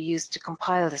flow can be used to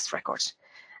compile this record.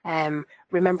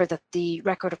 Remember that the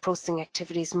record of processing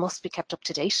activities must be kept up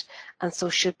to date and so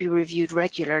should be reviewed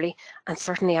regularly and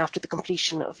certainly after the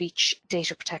completion of each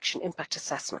data protection impact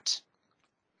assessment.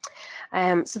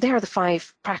 So there are the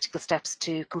 5 practical steps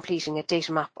to completing a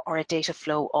data map or a data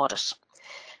flow audit.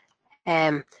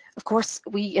 Of course,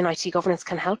 we in IT governance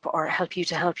can help or help you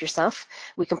to help yourself.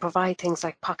 We can provide things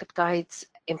like pocket guides,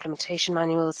 implementation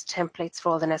manuals, templates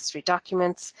for all the necessary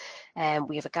documents.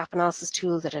 We have a gap analysis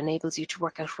tool that enables you to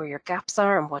work out where your gaps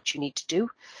are and what you need to do.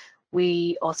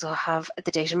 We also have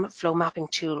the data flow mapping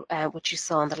tool, which you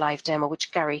saw in the live demo,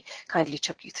 which Gary kindly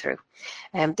took you through.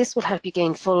 This will help you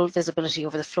gain full visibility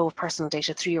over the flow of personal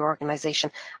data through your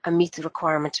organisation and meet the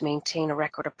requirement to maintain a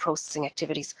record of processing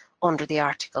activities under the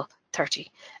Article 30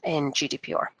 in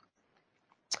GDPR.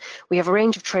 We have a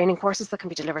range of training courses that can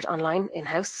be delivered online,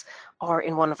 in-house, or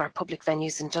in one of our public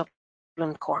venues in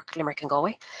Dublin, Cork, Limerick and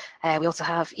Galway. We also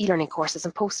have e-learning courses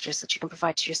and posters that you can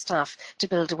provide to your staff to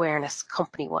build awareness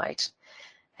company-wide.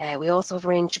 We also have a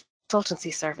range of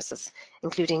consultancy services,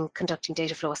 including conducting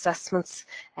data flow assessments,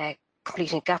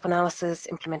 completing gap analysis,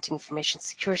 implementing information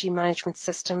security management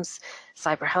systems,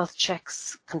 cyber health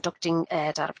checks, conducting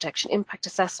data protection impact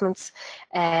assessments,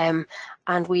 and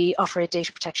we offer a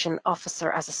data protection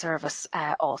officer as a service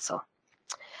also.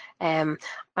 I'm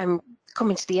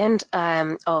coming to the end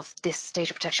of this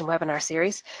data protection webinar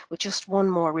series with just one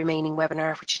more remaining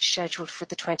webinar, which is scheduled for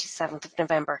the 27th of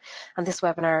November. And this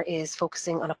webinar is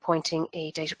focusing on appointing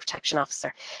a data protection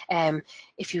officer.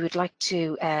 If you would like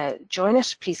to join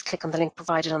it, please click on the link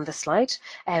provided on this slide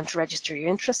to register your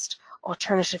interest.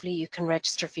 Alternatively, you can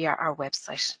register via our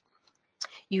website.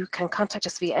 You can contact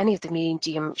us via any of the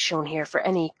medium shown here for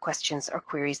any questions or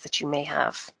queries that you may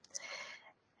have.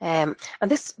 And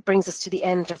this brings us to the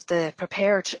end of the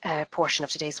prepared portion of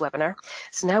today's webinar.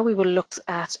 So now we will look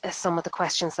at some of the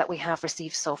questions that we have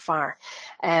received so far.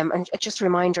 And just a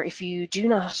reminder, if you do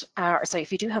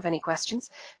have any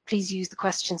questions, please use the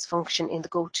questions function in the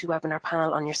GoToWebinar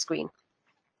panel on your screen.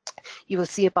 You will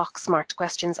see a box marked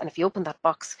questions, and if you open that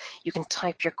box, you can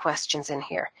type your questions in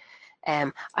here.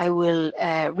 I will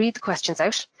read the questions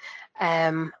out.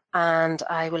 And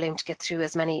I will aim to get through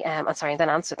as many, and then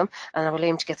answer them, and I will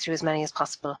aim to get through as many as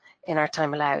possible in our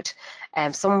time allowed.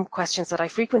 Some questions that I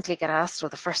frequently get asked, or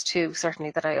the first 2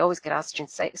 certainly that I always get asked during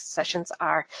sessions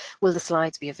are, will the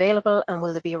slides be available and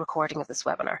will there be a recording of this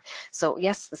webinar? So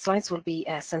yes, the slides will be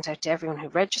sent out to everyone who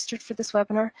registered for this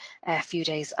webinar a few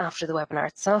days after the webinar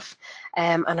itself,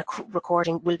 and a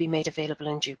recording will be made available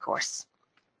in due course.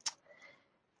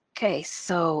 Okay,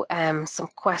 so some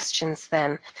questions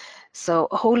then. So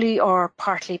wholly or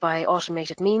partly by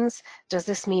automated means, does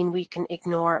this mean we can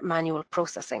ignore manual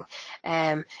processing?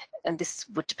 And this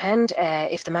would depend.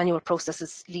 If the manual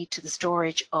processes lead to the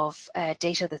storage of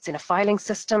data that's in a filing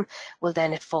system, well,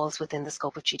 then it falls within the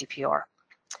scope of GDPR.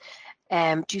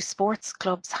 Do sports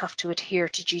clubs have to adhere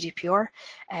to GDPR?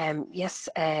 Yes,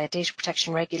 data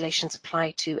protection regulations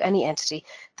apply to any entity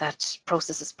that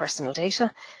processes personal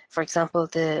data. For example,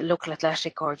 the local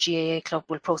athletic or GAA club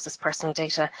will process personal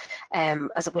data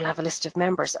as it will have a list of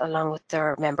members along with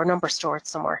their member number stored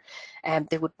somewhere.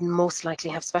 They would most likely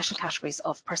have special categories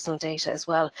of personal data as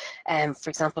well. For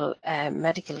example,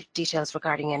 medical details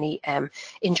regarding any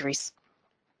injuries.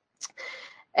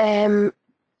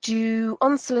 Do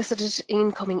unsolicited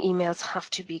incoming emails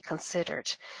have to be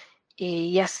considered?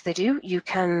 Yes, they do. You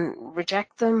can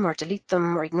reject them or delete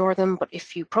them or ignore them, but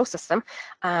if you process them,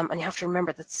 and you have to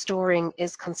remember that storing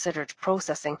is considered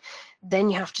processing, then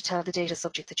you have to tell the data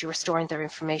subject that you are storing their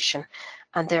information,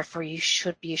 and therefore you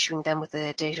should be issuing them with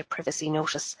a data privacy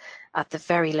notice at the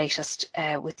very latest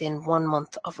within 1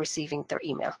 month of receiving their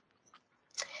email.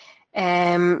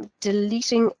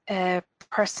 Deleting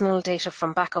personal data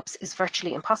from backups is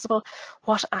virtually impossible.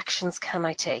 What actions can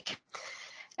I take?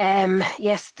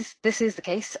 Yes, this is the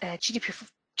case.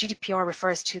 GDPR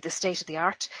refers to the state of the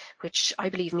art, which I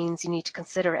believe means you need to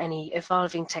consider any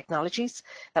evolving technologies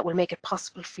that will make it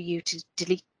possible for you to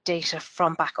delete data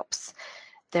from backups.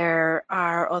 There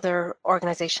are other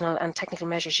organizational and technical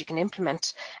measures you can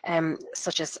implement,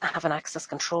 such as have an access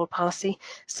control policy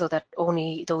so that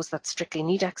only those that strictly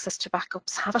need access to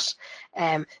backups have it,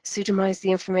 pseudonymize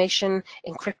the information,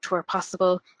 encrypt where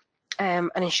possible,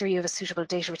 and ensure you have a suitable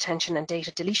data retention and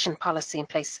data deletion policy in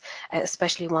place,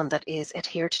 especially one that is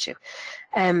adhered to.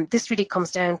 This really comes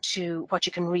down to what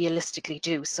you can realistically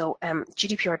do. So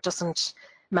GDPR doesn't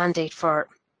mandate for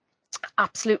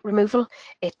absolute removal.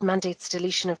 It mandates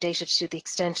deletion of data to the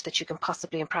extent that you can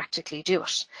possibly and practically do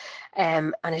it.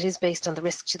 And it is based on the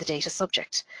risk to the data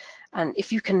subject. And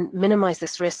if you can minimize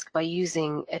this risk by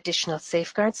using additional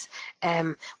safeguards,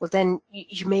 well, then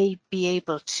you may be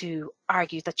able to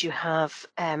argue that you have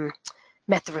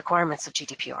met the requirements of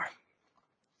GDPR.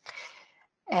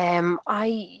 I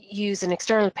use an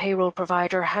external payroll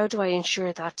provider. How do I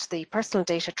ensure that the personal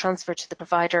data transferred to the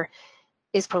provider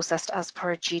is processed as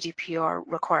per GDPR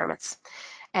requirements?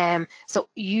 So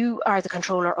you are the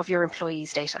controller of your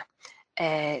employees' data.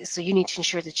 So you need to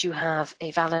ensure that you have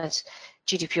a valid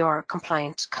GDPR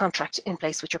compliant contract in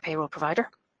place with your payroll provider,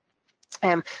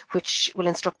 which will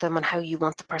instruct them on how you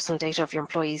want the personal data of your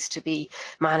employees to be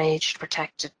managed,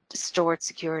 protected, stored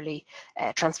securely,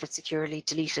 transferred securely,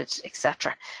 deleted,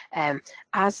 etc.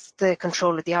 As the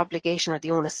controller, the obligation or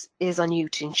the onus is on you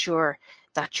to ensure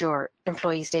that your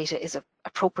employees' data is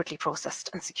appropriately processed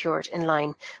and secured in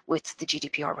line with the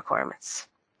GDPR requirements.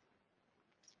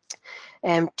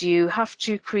 Do you have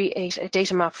to create a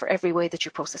data map for every way that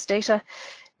you process data?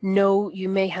 No, you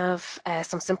may have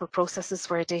some simple processes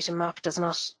where a data map does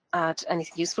not add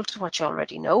anything useful to what you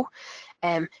already know.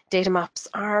 Data maps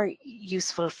are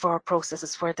useful for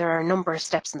processes where there are a number of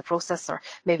steps in the process or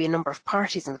maybe a number of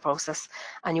parties in the process,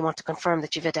 and you want to confirm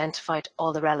that you've identified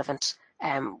all the relevant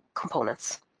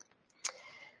components.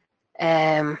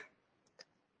 I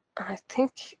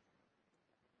think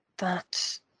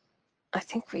that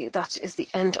is the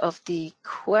end of the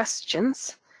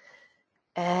questions.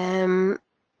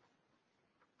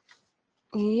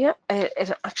 Yeah,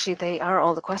 actually they are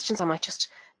all the questions. I might just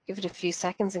give it a few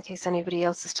seconds in case anybody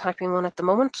else is typing one at the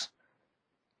moment.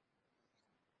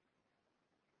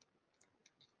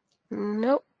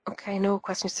 No, okay, no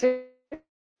questions here.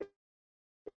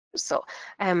 So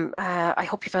I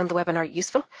hope you found the webinar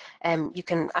useful. You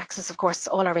can access, of course,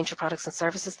 all our range of products and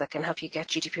services that can help you get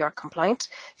GDPR compliant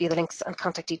via the links and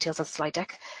contact details on the slide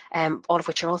deck, all of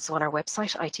which are also on our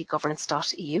website,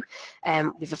 itgovernance.eu.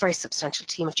 We have a very substantial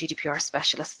team of GDPR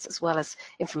specialists as well as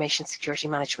information security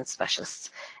management specialists.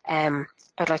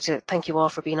 I'd like to thank you all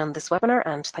for being on this webinar,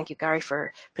 and thank you, Gary,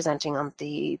 for presenting on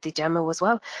the demo as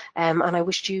well. And I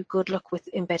wish you good luck with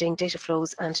embedding data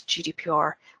flows and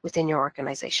GDPR within your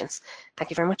organizations. Thank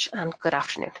you very much and good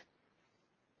afternoon.